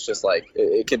mindset, it's just like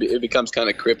it becomes kind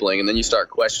of crippling, and then you start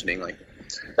questioning, like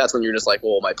that's when you're just like,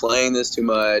 well, am I playing this too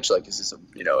much? Like, is this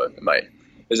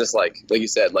it's just like you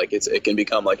said, like it can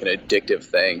become like an addictive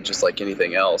thing, just like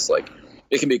anything else. Like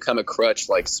it can become a crutch,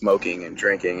 like smoking and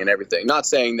drinking and everything. Not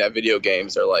saying that video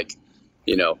games are like,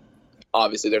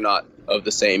 obviously they're not of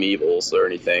the same evils or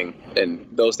anything, and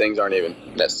those things aren't even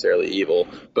necessarily evil,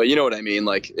 but you know what I mean?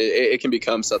 Like it can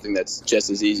become something that's just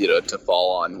as easy to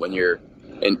fall on when you're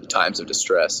in times of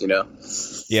distress,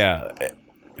 Yeah.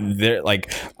 There,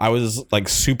 like I was like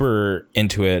super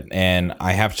into it, and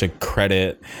I have to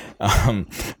credit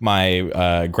my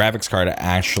graphics card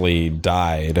actually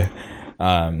died,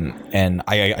 and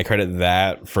I credit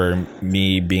that for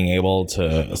me being able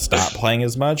to stop playing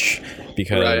as much,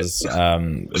 because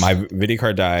my video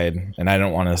card died, and I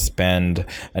don't want to spend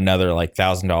another like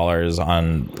 $1,000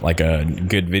 on like a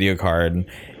good video card,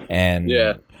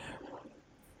 and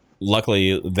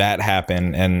luckily that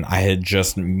happened, and I had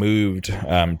just moved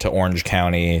to Orange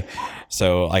County,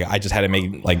 so like I just had to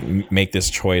make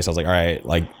this choice. I was like, all right,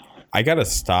 like I gotta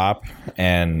stop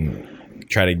and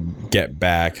try to get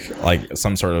back like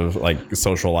some sort of like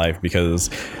social life,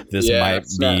 because this might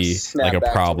be like a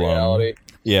problem.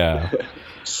 Yeah.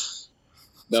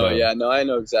 No, I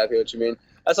know exactly what you mean.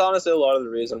 That's honestly a lot of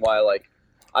the reason why like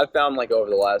I've found like over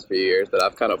the last few years that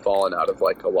I've kind of fallen out of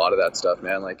like a lot of that stuff,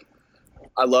 man. Like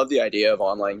I love the idea of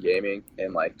online gaming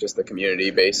and like just the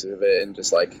community basis of it, and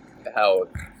just like how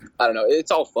I don't know. It's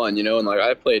all fun, you know. And like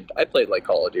I played like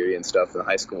Call of Duty and stuff in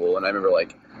high school, and I remember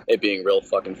like it being real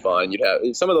fucking fun. You'd have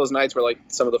some of those nights were like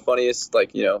some of the funniest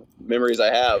like memories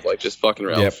I have, like just fucking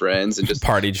around with friends and just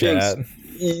party chat.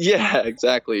 Yeah,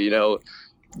 exactly.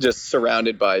 Just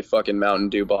surrounded by fucking Mountain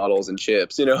Dew bottles and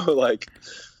chips, like,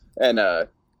 and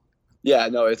yeah,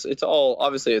 no, it's all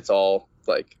obviously it's all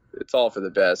like it's all for the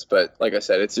best, but like I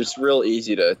said, it's just real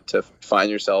easy to find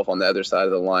yourself on the other side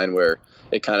of the line where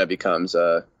it kind of becomes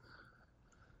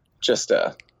just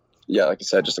yeah, like I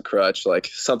said, just a crutch, like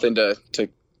something to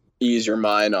ease your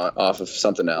mind off of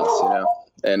something else,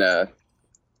 and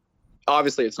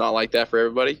obviously it's not like that for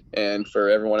everybody, and for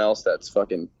everyone else that's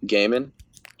fucking gaming,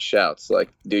 shouts,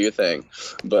 like, do your thing.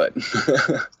 But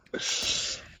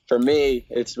for me,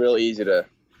 it's real easy to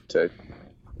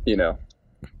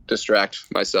distract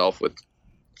myself with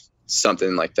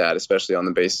something like that, especially on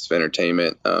the basis of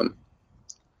entertainment.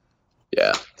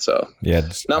 Yeah, so yeah,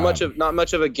 not much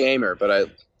of a gamer, but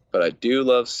I do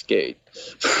love skate.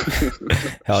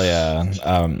 Hell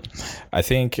yeah. I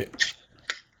think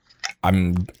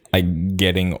I'm like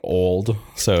getting old,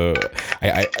 so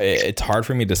I it's hard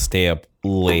for me to stay up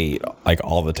late like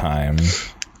all the time.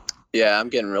 Yeah, I'm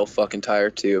getting real fucking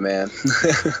tired too, man.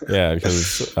 Yeah,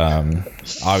 because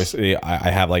obviously I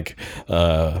have like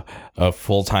a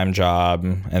full-time job,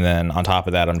 and then on top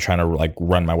of that I'm trying to like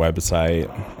run my website,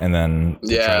 and then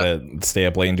try to stay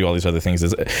up late and do all these other things.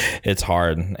 It's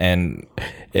hard, and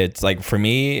it's like for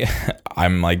me,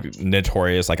 I'm like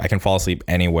notorious, like I can fall asleep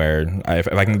anywhere. If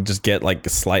I can just get like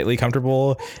slightly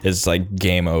comfortable, it's like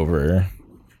game over.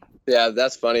 Yeah,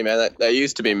 that's funny, man. That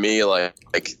used to be me, like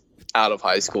out of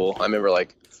high school. I remember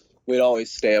like we'd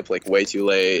always stay up like way too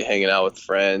late, hanging out with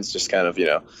friends, just kind of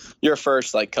your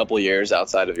first like couple years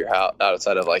outside of your house,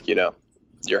 outside of like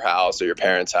your house or your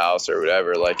parents' house or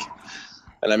whatever. Like,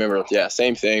 and I remember, yeah,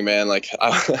 same thing, man. Like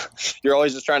you're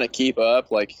always just trying to keep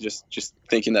up, like just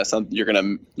thinking that you're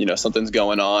gonna something's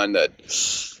going on that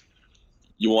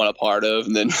you want a part of,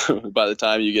 and then by the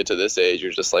time you get to this age,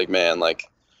 you're just like, man, like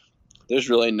there's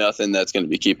really nothing that's going to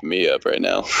be keeping me up right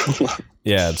now.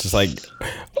 Yeah, it's just like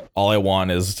all I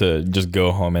want is to just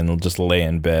go home and just lay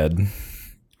in bed.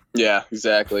 Yeah,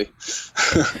 exactly.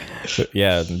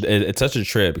 Yeah, it's such a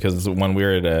trip because when we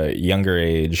were at a younger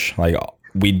age, like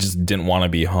we just didn't want to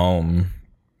be home.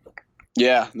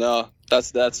 Yeah, no,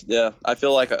 that's yeah. I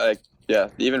feel like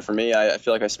even for me, I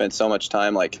feel like I spent so much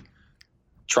time like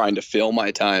trying to fill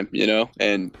my time,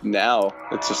 and now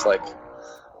it's just like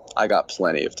I got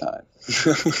plenty of time.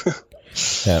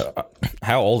 Yeah.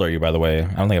 How old are you, by the way?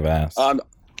 I don't think I've asked.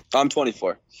 I'm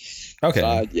 24. Okay.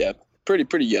 So, yeah,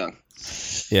 pretty young.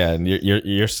 Yeah,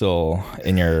 you're still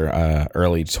in your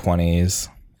early 20s.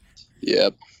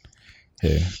 Yep.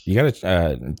 Okay. You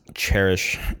gotta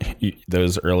cherish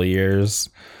those early years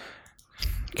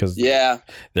because they're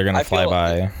gonna fly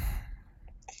by.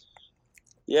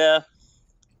 Yeah.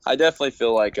 I definitely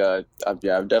feel like I've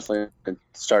definitely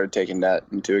started taking that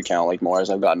into account like more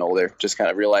as I've gotten older. Just kind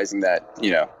of realizing that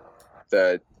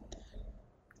the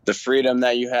freedom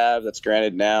that you have that's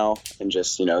granted now, and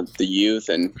just the youth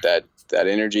and that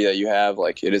energy that you have,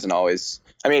 like it isn't always.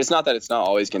 I mean, it's not that it's not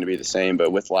always going to be the same,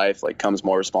 but with life like comes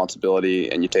more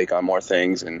responsibility, and you take on more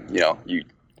things, and you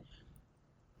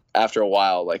after a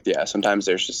while, like sometimes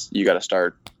there's just you got to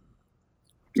start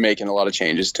making a lot of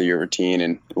changes to your routine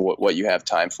and what you have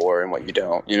time for and what you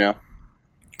don't, Yeah,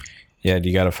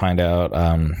 you got to find out.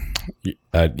 You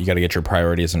got to get your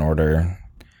priorities in order.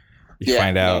 You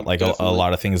find out like a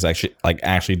lot of things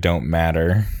actually don't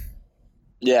matter.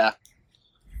 Yeah.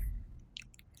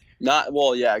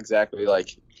 Yeah, exactly.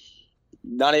 Like,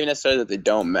 not even necessarily that they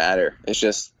don't matter. It's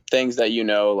just things that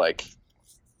like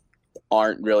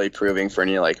aren't really proving for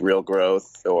any like real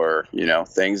growth, or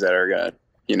things that are gonna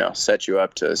set you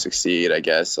up to succeed, I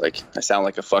guess. Like, I sound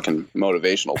like a fucking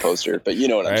motivational poster, but you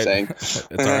know what I'm saying. It's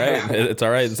all right. It's all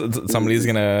right. Somebody's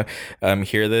going to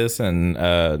hear this, and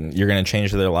you're going to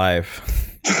change their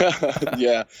life.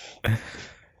 Yeah.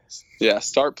 Yeah.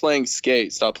 Start playing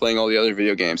skate. Stop playing all the other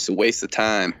video games. It's a waste of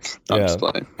time. I'm just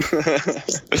playing.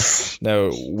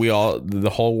 No, the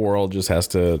whole world just has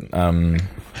to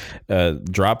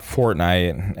drop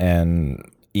Fortnite and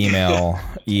email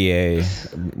EA.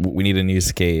 We need a new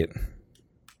skate.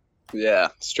 Yeah,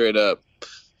 straight up.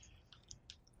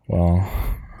 Well,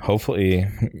 hopefully,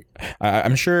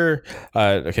 I'm sure.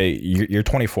 Okay, you're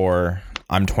 24.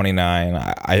 I'm 29.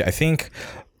 I think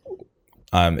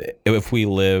if we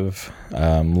live,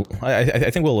 I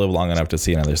think we'll live long enough to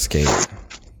see another skate.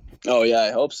 Oh yeah,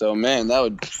 I hope so, man.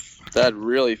 That'd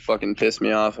really fucking piss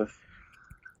me off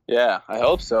Yeah, I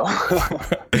hope so. All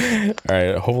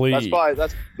right, hopefully that's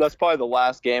probably the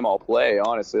last game I'll play,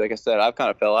 honestly. Like I said, I've kind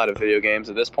of fell out of video games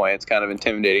at this point. It's kind of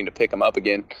intimidating to pick them up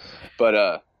again.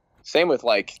 But same with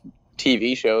like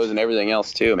TV shows and everything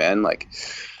else too, man. Like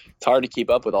it's hard to keep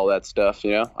up with all that stuff,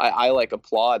 you know. I like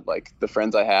applaud like the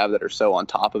friends I have that are so on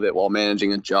top of it while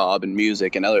managing a job and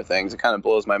music and other things. It kind of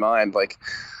blows my mind. Like,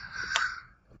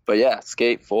 but yeah,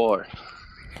 Skate 4.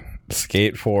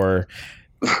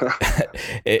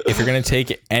 If you're going to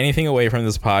take anything away from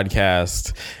this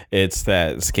podcast, it's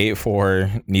that Skate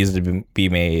 4 needs to be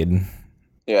made.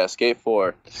 Yeah, Skate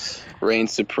 4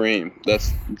 reigns supreme.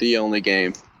 That's the only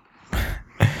game. All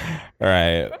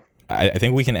right. I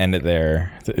think we can end it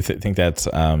there. I think that's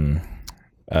a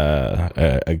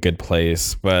good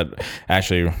place. But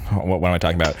actually, what am I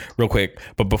talking about? Real quick.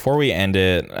 But before we end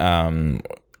it,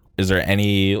 is there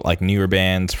any like newer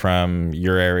bands from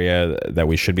your area that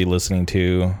we should be listening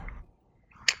to?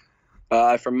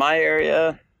 From my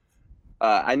area,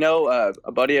 I know a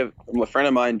friend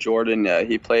of mine, Jordan.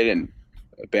 He played in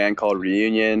a band called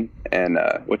Reunion, and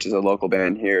which is a local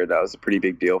band here. That was a pretty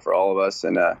big deal for all of us,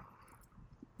 and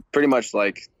pretty much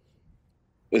like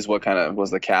is what kind of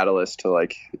was the catalyst to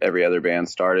like every other band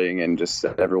starting, and just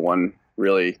everyone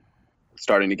really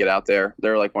starting to get out there.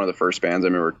 They're like one of the first bands I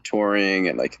remember touring,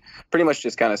 and like pretty much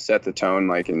just kind of set the tone,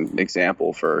 like an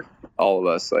example for all of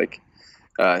us. Like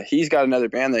he's got another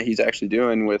band that he's actually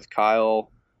doing with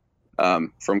Kyle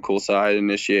from Cool Side,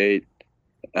 Initiate,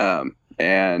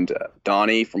 and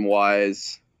Donnie from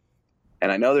Wise,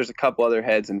 and I know there's a couple other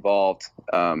heads involved,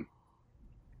 and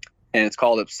it's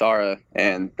called Apsara,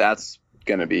 and that's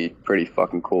gonna be pretty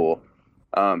fucking cool.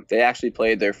 They actually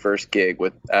played their first gig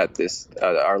at this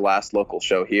our last local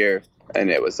show here, and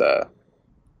it was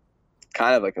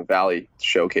kind of like a Valley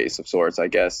showcase of sorts, I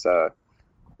guess.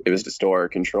 It was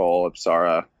Distort, Control,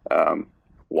 Apsara,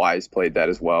 Wise played that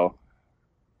as well,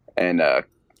 and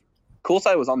Cool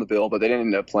Side was on the bill, but they didn't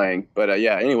end up playing. But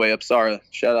yeah, anyway, Apsara,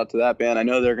 shout out to that band. I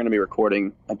know they're going to be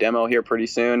recording a demo here pretty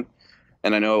soon,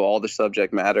 and I know all the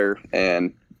subject matter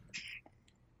and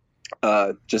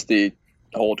just the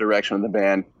whole direction of the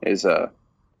band is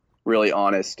really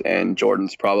honest, and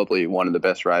Jordan's probably one of the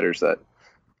best writers that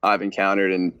I've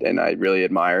encountered, and I really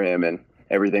admire him and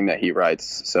everything that he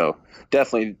writes. So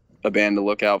definitely a band to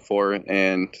look out for,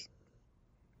 and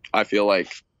I feel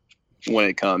like when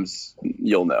it comes,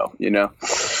 you'll know, you know?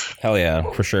 Hell yeah,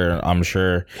 for sure. I'm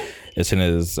sure as soon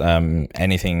as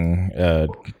anything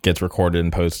gets recorded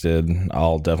and posted,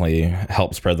 I'll definitely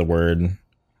help spread the word.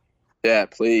 Yeah,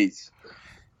 please.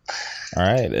 All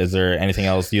right. Is there anything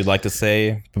else you'd like to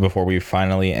say before we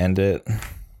finally end it?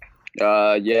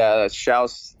 Yeah,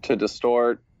 shouts to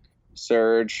Distort,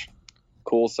 Surge,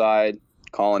 Cool Side,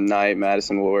 Colin Knight,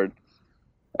 Madison Ward,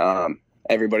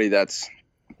 everybody that's,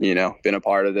 you know, been a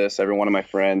part of this, every one of my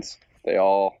friends. They're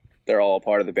all a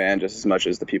part of the band just as much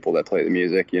as the people that play the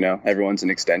music, you know. Everyone's an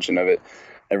extension of it.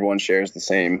 Everyone shares the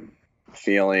same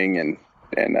feeling and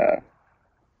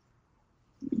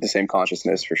the same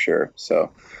consciousness for sure.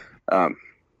 So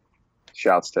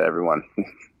shouts to everyone.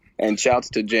 And shouts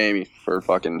to Jamie for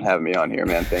fucking having me on here,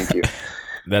 man. Thank you.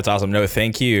 That's awesome. No,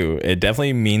 thank you. It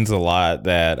definitely means a lot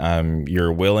that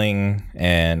you're willing,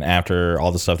 and after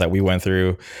all the stuff that we went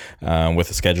through with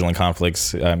the scheduling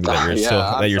conflicts,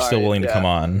 that you're still willing to come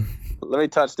on. Let me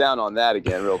touch down on that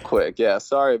again real quick. Yeah,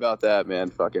 sorry about that, man.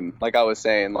 Fucking, like I was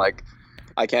saying, like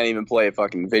I can't even play a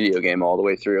fucking video game all the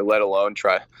way through, let alone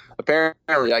try.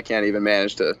 Apparently, I can't even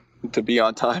manage to be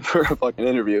on time for a fucking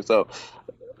interview. So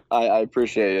I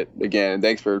appreciate it again.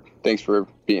 Thanks for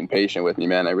being patient with me,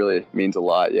 man. It really means a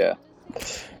lot. Yeah. All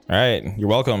right. You're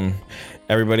welcome.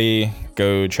 Everybody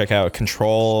go check out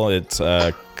Control. It's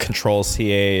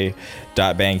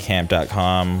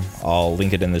controlca.bandcamp.com. I'll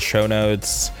link it in the show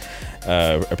notes.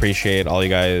 Appreciate all you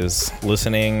guys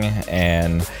listening.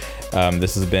 And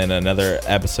this has been another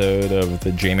episode of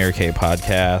the Jamie K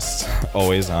podcast.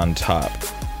 Always on top.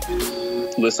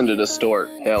 Listen to Distort.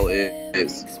 Hell, it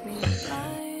is.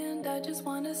 I just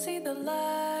wanna see the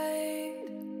light.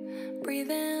 Breathe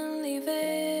in, leave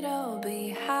it all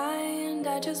behind.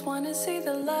 I just wanna see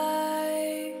the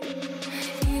light.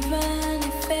 Even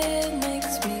if it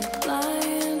makes me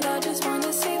blind, I just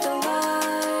wanna see the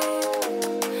light.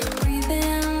 Breathe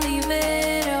in, leave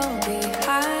it all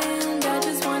behind. I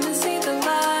just wanna see the light.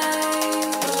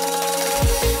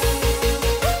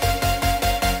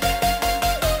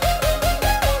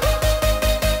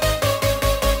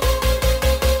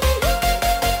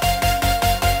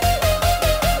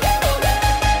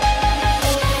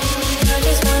 I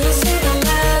just wanna see the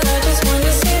light. I just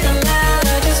wanna see the light.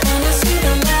 I just wanna see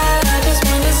the light. I just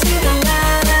wanna see the light.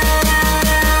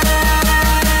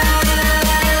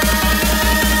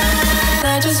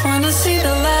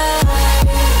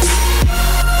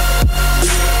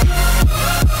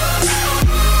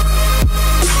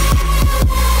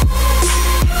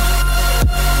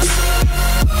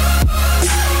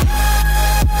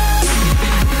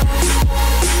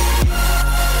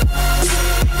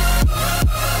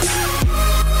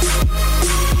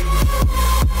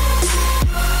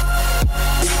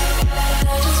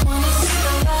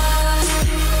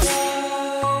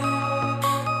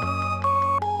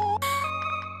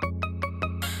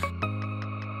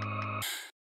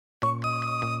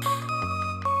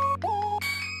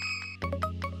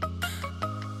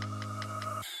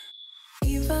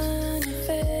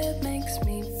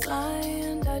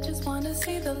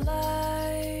 see the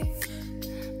light.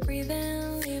 Breathe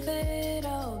in, leave it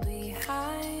all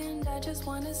behind. I just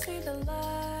wanna see the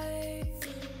light.